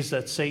some ways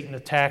that Satan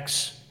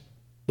attacks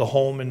the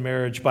home and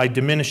marriage? By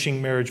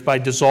diminishing marriage, by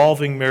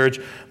dissolving marriage,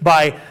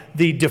 by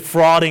the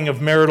defrauding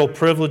of marital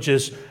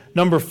privileges.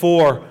 Number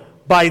 4,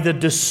 by the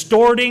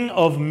distorting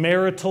of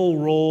marital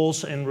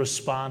roles and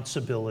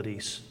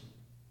responsibilities.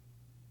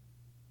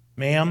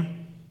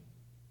 Ma'am,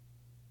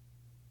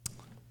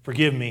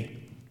 forgive me,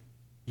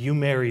 you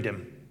married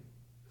him.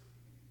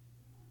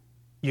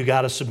 You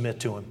got to submit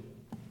to him.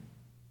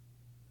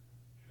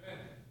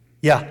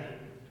 Yeah,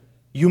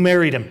 you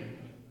married him.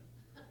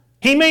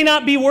 He may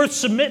not be worth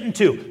submitting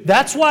to.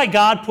 That's why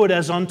God put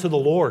 "as unto the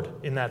Lord"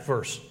 in that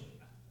verse.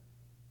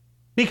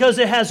 Because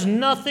it has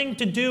nothing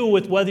to do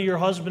with whether your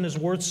husband is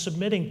worth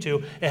submitting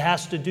to. It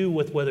has to do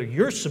with whether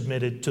you're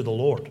submitted to the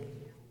Lord.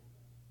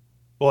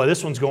 Boy,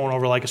 this one's going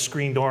over like a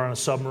screen door on a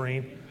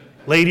submarine.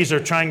 Ladies are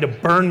trying to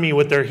burn me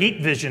with their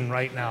heat vision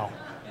right now.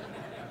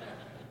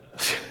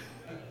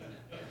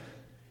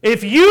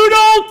 If you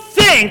don't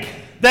think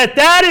that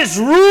that is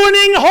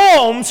ruining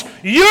homes,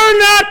 you're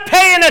not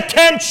paying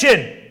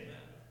attention.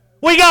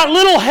 We got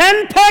little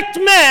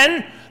henpecked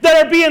men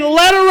that are being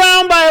led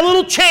around by a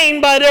little chain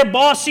by their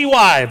bossy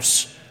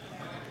wives.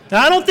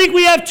 Now, I don't think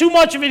we have too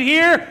much of it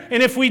here,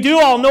 and if we do,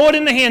 I'll know it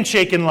in the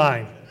handshaking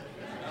line.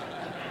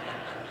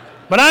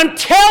 But I'm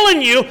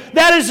telling you,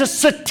 that is a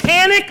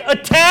satanic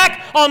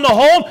attack on the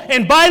home.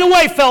 And by the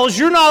way, fellas,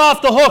 you're not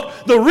off the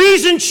hook. The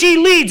reason she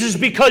leads is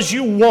because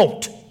you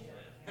won't.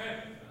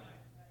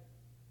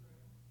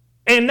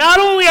 And not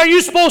only are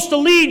you supposed to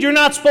lead, you're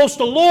not supposed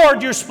to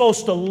lord, you're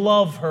supposed to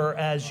love her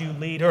as you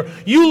lead her.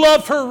 You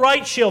love her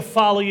right, she'll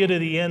follow you to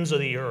the ends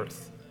of the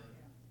earth.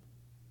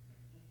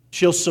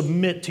 She'll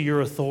submit to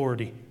your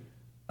authority.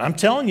 I'm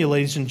telling you,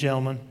 ladies and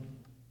gentlemen,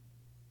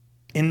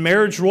 in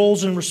marriage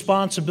roles and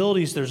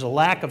responsibilities, there's a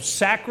lack of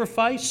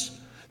sacrifice,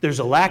 there's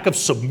a lack of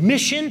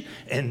submission,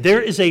 and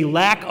there is a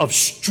lack of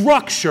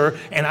structure.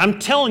 And I'm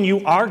telling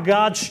you, our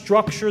God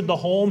structured the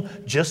home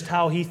just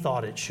how He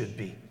thought it should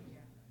be.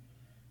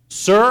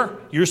 Sir,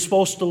 you're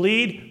supposed to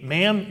lead.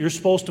 Ma'am, you're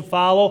supposed to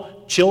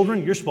follow.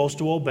 Children, you're supposed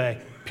to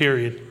obey.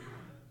 Period.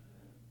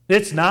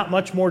 It's not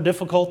much more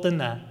difficult than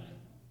that.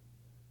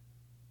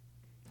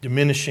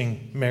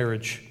 Diminishing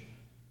marriage,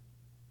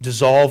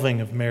 dissolving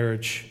of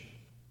marriage,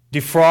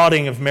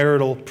 defrauding of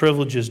marital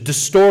privileges,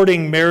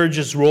 distorting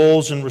marriage's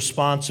roles and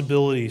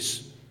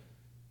responsibilities.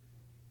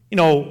 You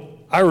know,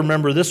 I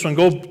remember this one.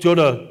 Go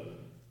to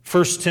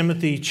 1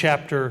 Timothy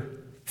chapter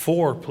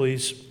 4,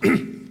 please.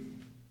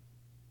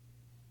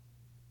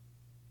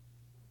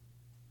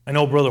 I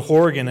know Brother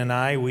Horrigan and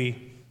I,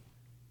 we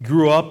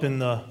grew up in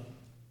the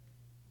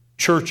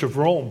Church of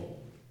Rome.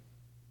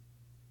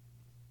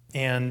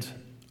 And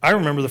I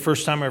remember the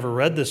first time I ever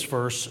read this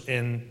verse,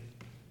 and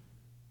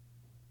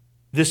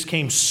this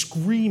came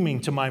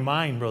screaming to my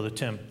mind, Brother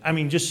Tim. I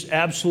mean, just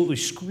absolutely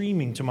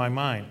screaming to my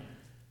mind.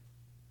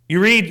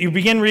 You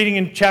begin reading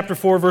in chapter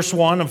 4, verse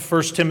 1 of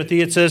 1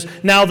 Timothy. It says,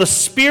 "Now the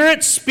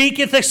Spirit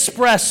speaketh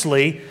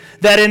expressly,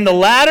 that in the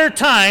latter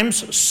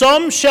times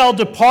some shall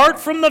depart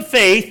from the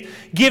faith,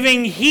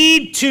 giving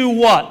heed to"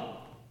 what?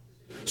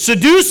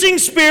 Seducing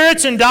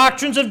spirits and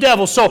doctrines of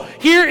devils. So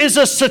here is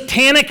a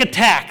satanic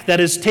attack that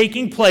is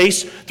taking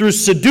place through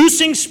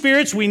seducing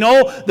spirits. We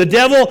know the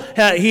devil,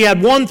 he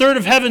had 1/3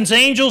 of heaven's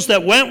angels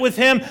that went with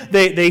him.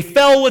 They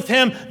fell with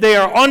him. They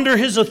are under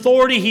his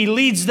authority. He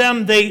leads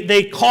them.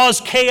 They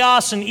cause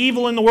chaos and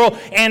evil in the world.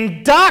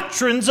 And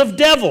doctrines of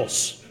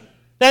devils.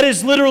 That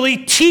is literally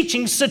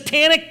teaching,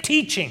 satanic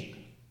teaching.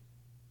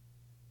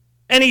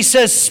 And he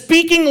says,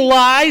 speaking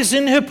lies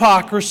in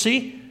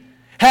hypocrisy,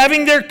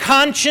 having their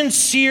conscience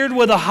seared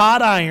with a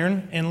hot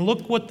iron. And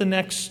look what the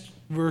next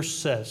verse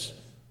says.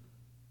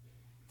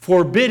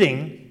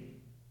 Forbidding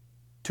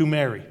to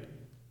marry.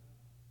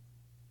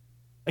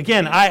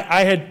 Again,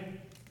 I had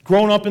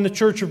grown up in the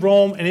Church of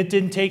Rome, and it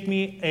didn't take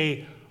me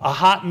a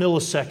hot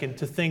millisecond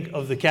to think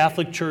of the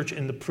Catholic Church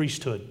and the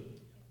priesthood.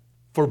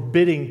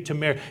 Forbidding to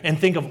marry. And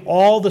think of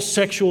all the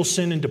sexual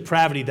sin and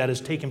depravity that has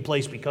taken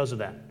place because of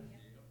that.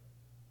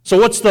 So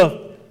what's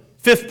the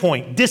fifth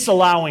point?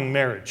 Disallowing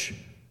marriage.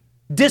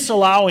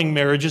 Disallowing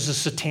marriage is a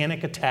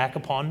satanic attack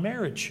upon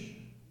marriage.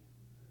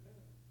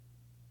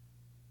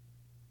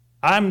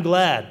 I'm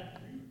glad.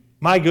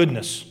 My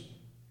goodness.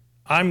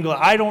 I'm glad.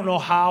 I don't know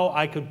how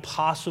I could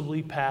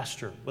possibly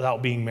pastor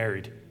without being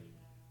married.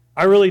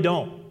 I really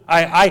don't.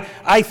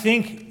 I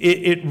think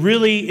it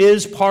really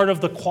is part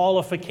of the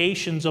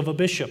qualifications of a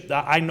bishop.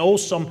 I know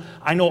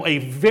a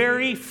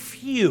very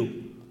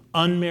few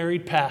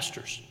unmarried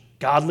pastors.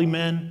 Godly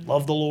men,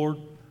 love the Lord.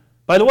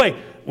 By the way,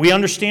 we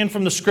understand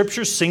from the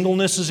Scriptures,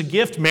 singleness is a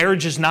gift.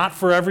 Marriage is not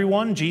for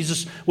everyone.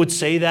 Jesus would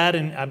say that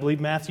in, I believe,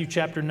 Matthew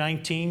chapter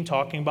 19,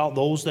 talking about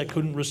those that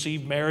couldn't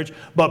receive marriage.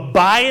 But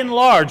by and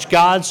large,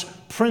 God's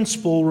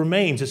principle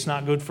remains. It's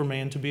not good for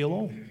man to be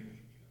alone.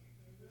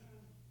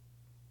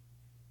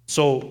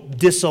 So,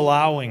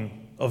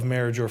 disallowing of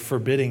marriage or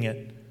forbidding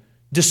it.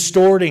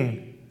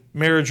 Distorting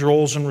marriage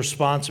roles and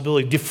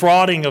responsibility.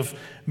 Defrauding of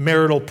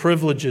marital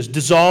privileges.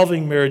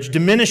 Dissolving marriage.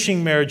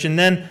 Diminishing marriage. And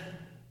then,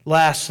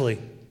 lastly,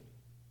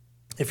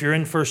 if you're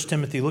in 1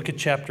 Timothy, look at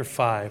chapter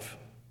 5.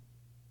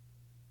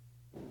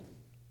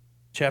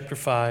 Chapter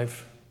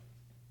 5.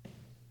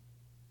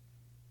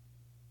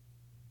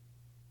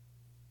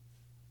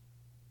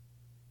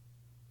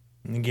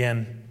 And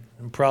again,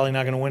 I'm probably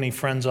not going to win any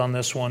friends on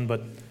this one,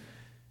 but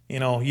you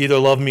know, you either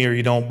love me or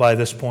you don't by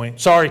this point.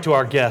 Sorry to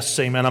our guests,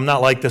 amen. I'm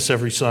not like this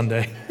every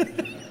Sunday.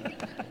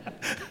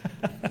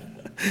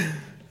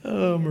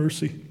 Oh,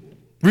 mercy.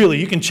 Really,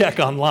 you can check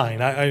online.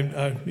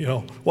 I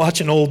watch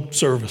an old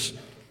service.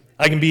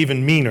 I can be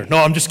even meaner. No,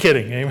 I'm just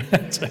kidding. Amen.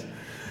 It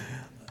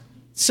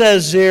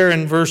says there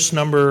in verse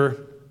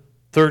number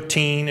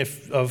 13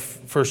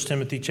 of 1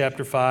 Timothy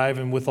chapter 5,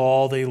 and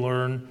withal they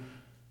learn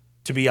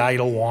to be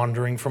idle,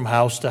 wandering from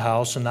house to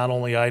house, and not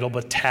only idle,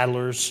 but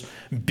tattlers,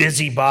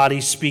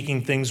 busybodies,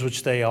 speaking things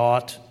which they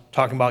ought.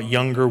 Talking about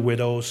younger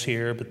widows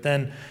here. But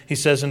then he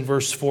says in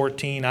verse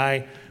 14,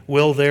 I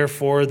will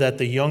therefore that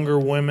the younger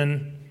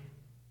women,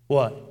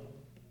 what?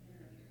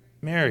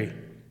 Marry,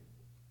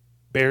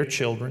 bear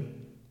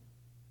children,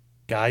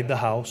 guide the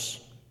house,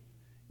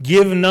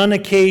 give none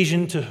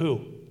occasion to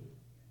who?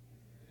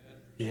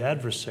 The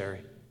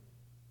adversary.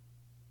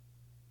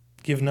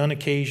 Give none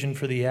occasion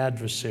for the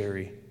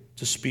adversary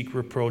to speak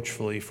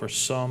reproachfully, for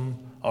some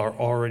are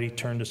already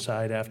turned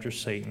aside after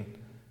Satan.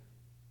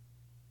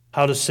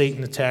 How does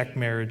Satan attack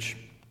marriage?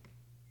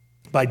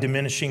 By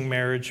diminishing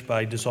marriage,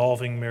 by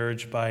dissolving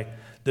marriage, by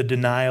the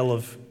denial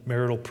of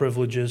marital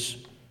privileges,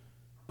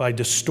 by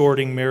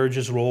distorting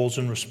marriage's roles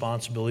and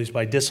responsibilities,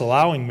 by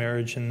disallowing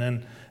marriage, and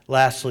then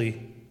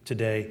lastly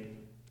today,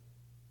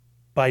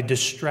 by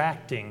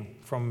distracting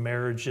from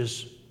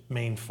marriage's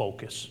main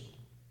focus.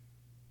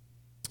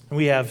 And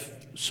we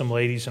have some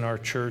ladies in our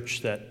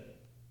church that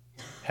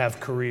have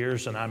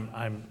careers, and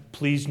I'm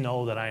please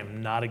know that I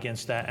am not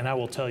against that. And I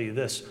will tell you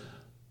this,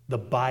 the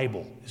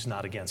Bible is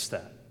not against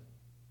that.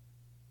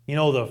 You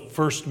know the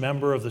first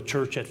member of the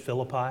church at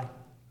Philippi?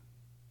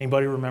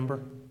 Anybody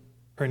remember?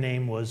 Her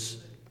name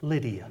was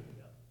Lydia.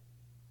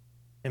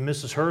 And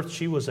Mrs. Hurth,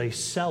 she was a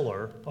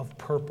seller of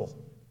purple.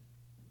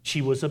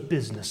 She was a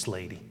business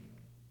lady.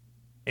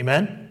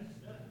 Amen?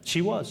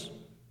 She was.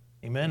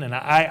 Amen? And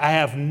I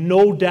have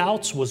no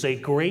doubts was a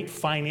great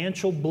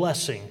financial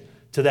blessing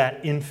to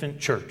that infant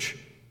church.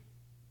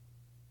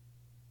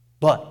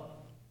 But,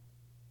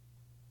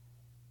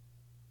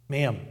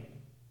 ma'am,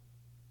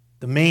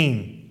 the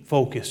main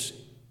focus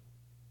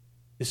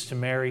is to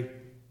marry.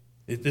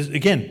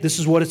 Again, this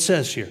is what it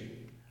says here.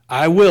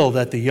 I will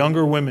that the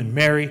younger women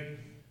marry,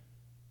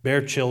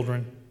 bear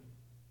children,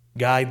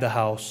 guide the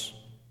house,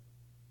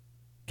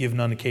 give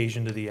none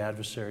occasion to the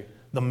adversary.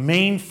 The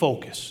main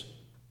focus,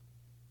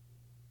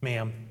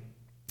 ma'am,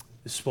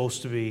 is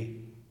supposed to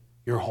be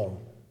your home,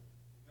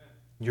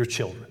 your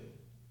children.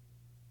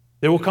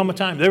 There will come a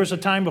time. There was a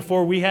time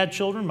before we had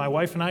children, my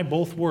wife and I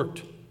both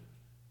worked.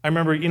 I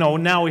remember,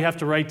 now we have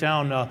to write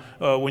down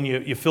when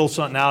you fill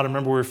something out. I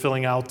remember we were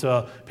filling out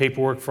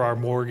paperwork for our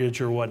mortgage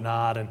or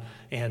whatnot, and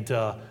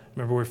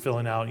remember we were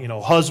filling out,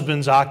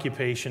 husband's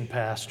occupation,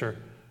 pastor,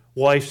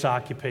 wife's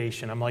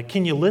occupation. I'm like,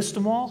 can you list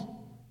them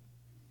all?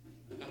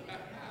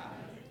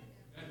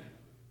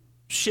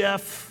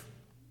 Chef,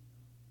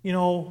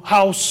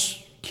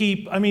 house,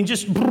 keep.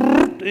 It's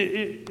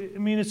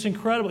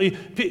incredible.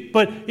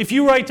 But if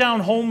you write down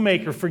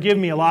homemaker, forgive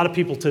me, a lot of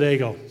people today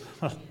go,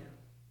 huh.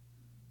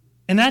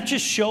 And that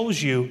just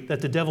shows you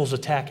that the devil's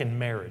attacking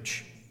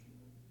marriage.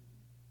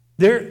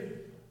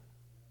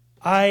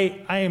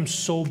 I am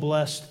so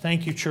blessed.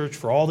 Thank you, church,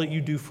 for all that you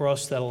do for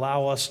us that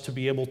allow us to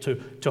be able to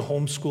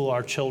homeschool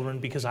our children.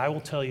 Because I will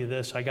tell you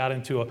this, I got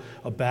into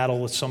a battle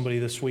with somebody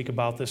this week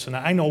about this. And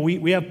I know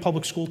we have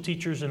public school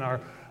teachers in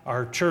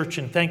our church,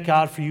 and thank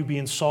God for you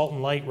being salt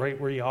and light right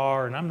where you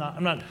are. And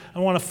I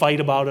don't want to fight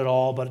about it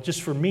all, but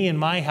just for me and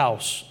my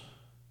house,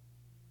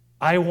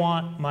 I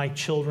want my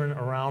children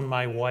around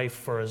my wife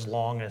for as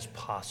long as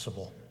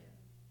possible.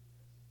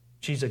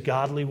 She's a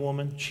godly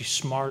woman. She's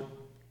smart.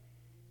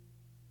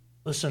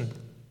 Listen,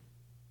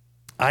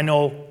 I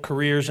know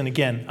careers, and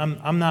again,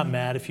 I'm not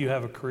mad if you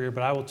have a career,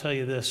 but I will tell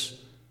you this.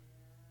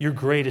 Your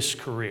greatest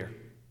career,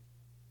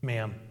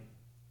 ma'am,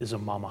 is a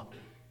mama.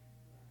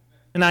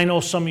 And I know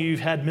some of you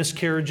have had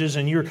miscarriages,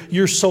 and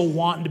you're so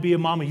wanting to be a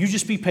mama. You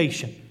just be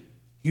patient.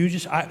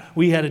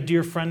 We had a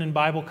dear friend in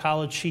Bible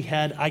college.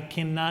 I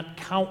cannot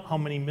count how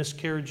many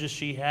miscarriages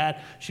she had.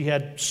 She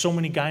had so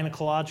many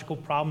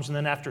gynecological problems. And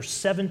then after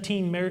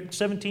 17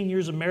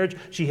 years of marriage,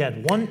 she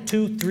had 1,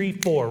 2, 3,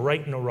 4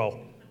 right in a row.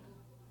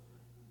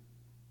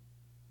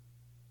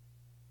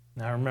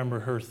 And I remember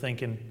her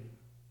thinking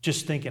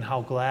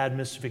how glad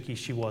Miss Vicki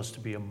she was to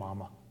be a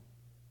mama.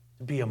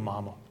 To be a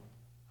mama.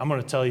 I'm going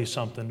to tell you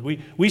something.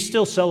 We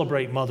still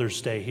celebrate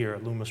Mother's Day here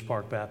at Loomis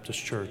Park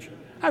Baptist Church.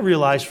 I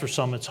realize for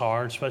some it's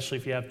hard, especially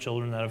if you have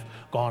children that have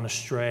gone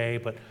astray,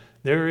 but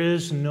there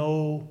is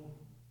no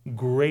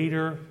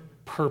greater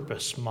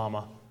purpose,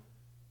 Mama.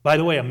 By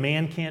the way, a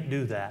man can't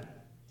do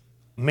that.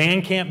 A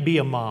man can't be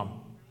a mom.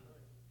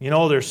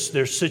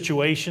 There's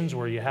situations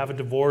where you have a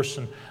divorce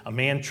and a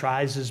man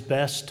tries his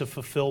best to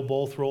fulfill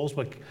both roles,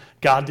 but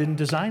God didn't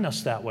design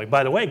us that way.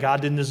 By the way,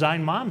 God didn't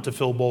design mom to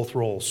fill both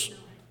roles.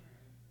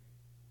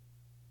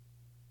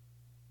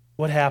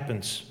 What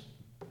happens?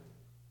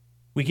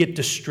 We get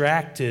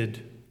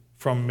distracted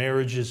from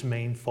marriage's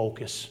main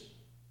focus,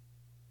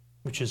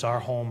 which is our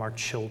home, our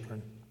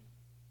children,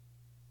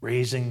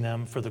 raising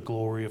them for the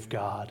glory of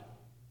God.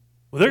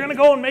 Well, they're going to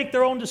go and make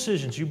their own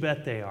decisions. You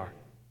bet they are.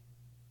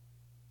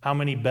 How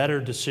many better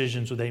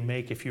decisions would they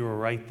make if you were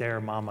right there,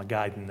 Mama,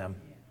 guiding them?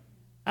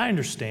 I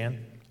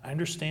understand.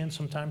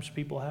 Sometimes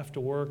people have to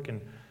work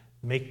and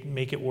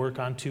make it work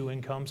on 2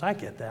 incomes. I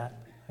get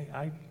that.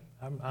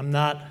 I'm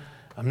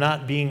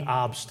not being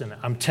obstinate.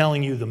 I'm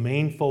telling you the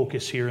main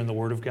focus here in the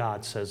Word of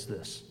God says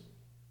this.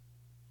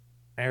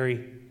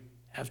 Marry,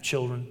 have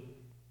children,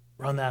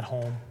 run that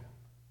home.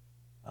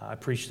 I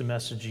preached a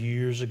message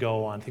years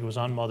ago I think it was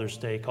on Mother's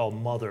Day, called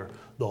Mother,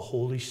 the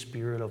Holy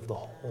Spirit of the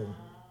Home.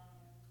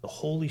 The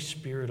Holy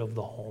Spirit of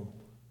the home.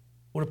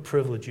 What a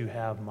privilege you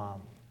have,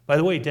 Mom. By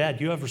the way,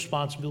 Dad, you have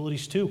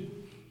responsibilities too.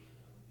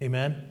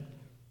 Amen?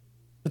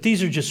 But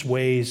these are just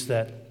ways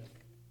that,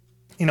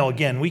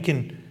 again, we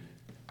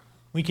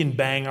can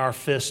bang our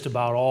fist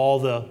about all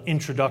the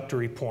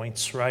introductory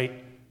points, right?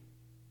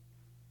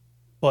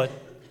 But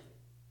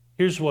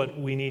here's what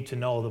we need to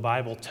know. The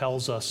Bible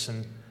tells us,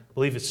 and I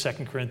believe it's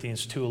 2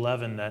 Corinthians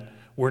 2:11, that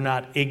we're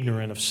not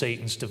ignorant of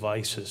Satan's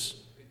devices.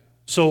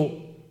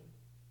 So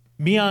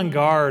be on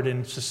guard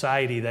in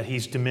society that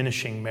he's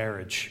diminishing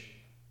marriage.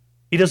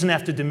 He doesn't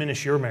have to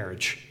diminish your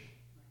marriage,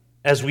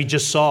 as we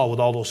just saw with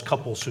all those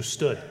couples who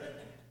stood.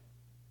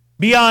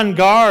 Be on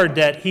guard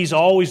that he's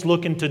always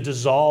looking to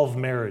dissolve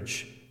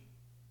marriage.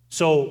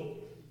 So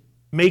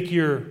make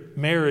your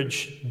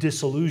marriage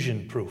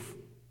disillusion-proof.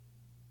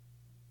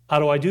 How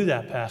do I do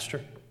that,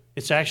 Pastor?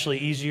 It's actually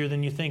easier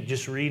than you think.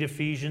 Just read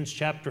Ephesians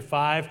chapter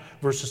 5,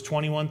 verses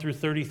 21 through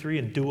 33,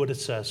 and do what it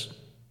says.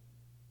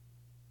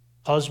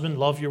 Husband,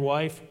 love your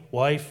wife.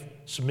 Wife,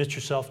 submit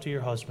yourself to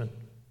your husband.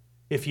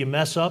 If you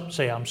mess up,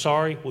 say, I'm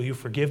sorry, will you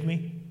forgive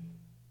me?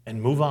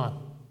 And move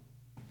on.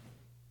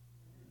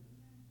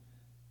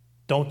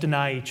 Don't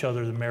deny each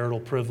other the marital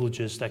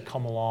privileges that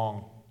come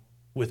along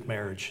with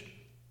marriage.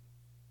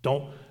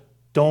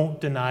 Don't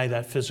deny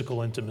that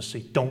physical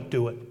intimacy. Don't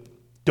do it.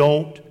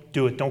 Don't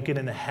do it. Don't get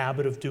in the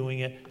habit of doing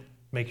it.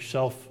 Make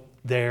yourself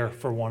there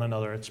for one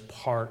another. It's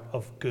part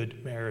of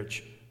good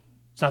marriage.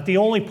 It's not the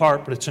only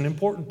part, but it's an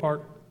important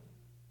part.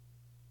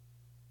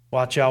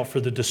 Watch out for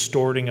the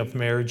distorting of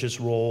marriage's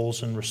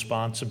roles and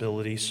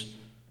responsibilities.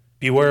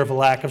 Beware of a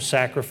lack of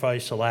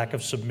sacrifice, a lack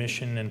of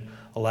submission, and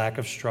a lack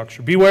of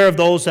structure. Beware of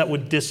those that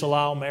would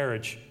disallow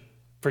marriage.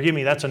 Forgive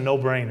me, that's a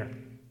no-brainer.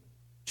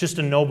 Just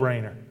a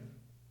no-brainer.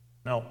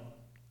 No.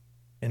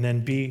 And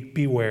then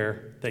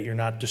beware that you're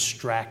not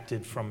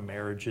distracted from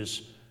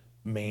marriage's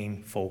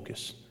main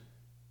focus.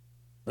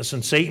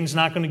 Listen, Satan's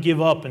not going to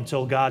give up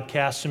until God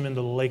casts him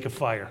into the lake of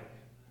fire.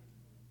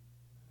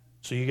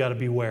 So you got to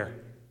beware.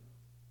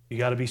 You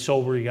got to be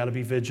sober. You got to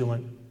be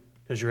vigilant,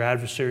 because your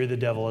adversary, the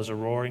devil, as a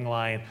roaring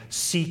lion,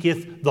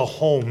 seeketh the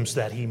homes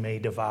that he may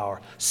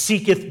devour,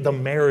 seeketh the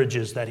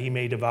marriages that he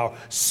may devour,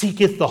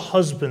 seeketh the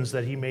husbands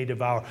that he may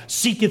devour,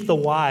 seeketh the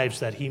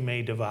wives that he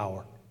may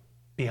devour.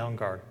 Be on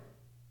guard.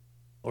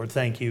 Lord,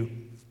 thank you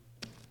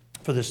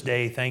for this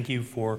day. Thank you for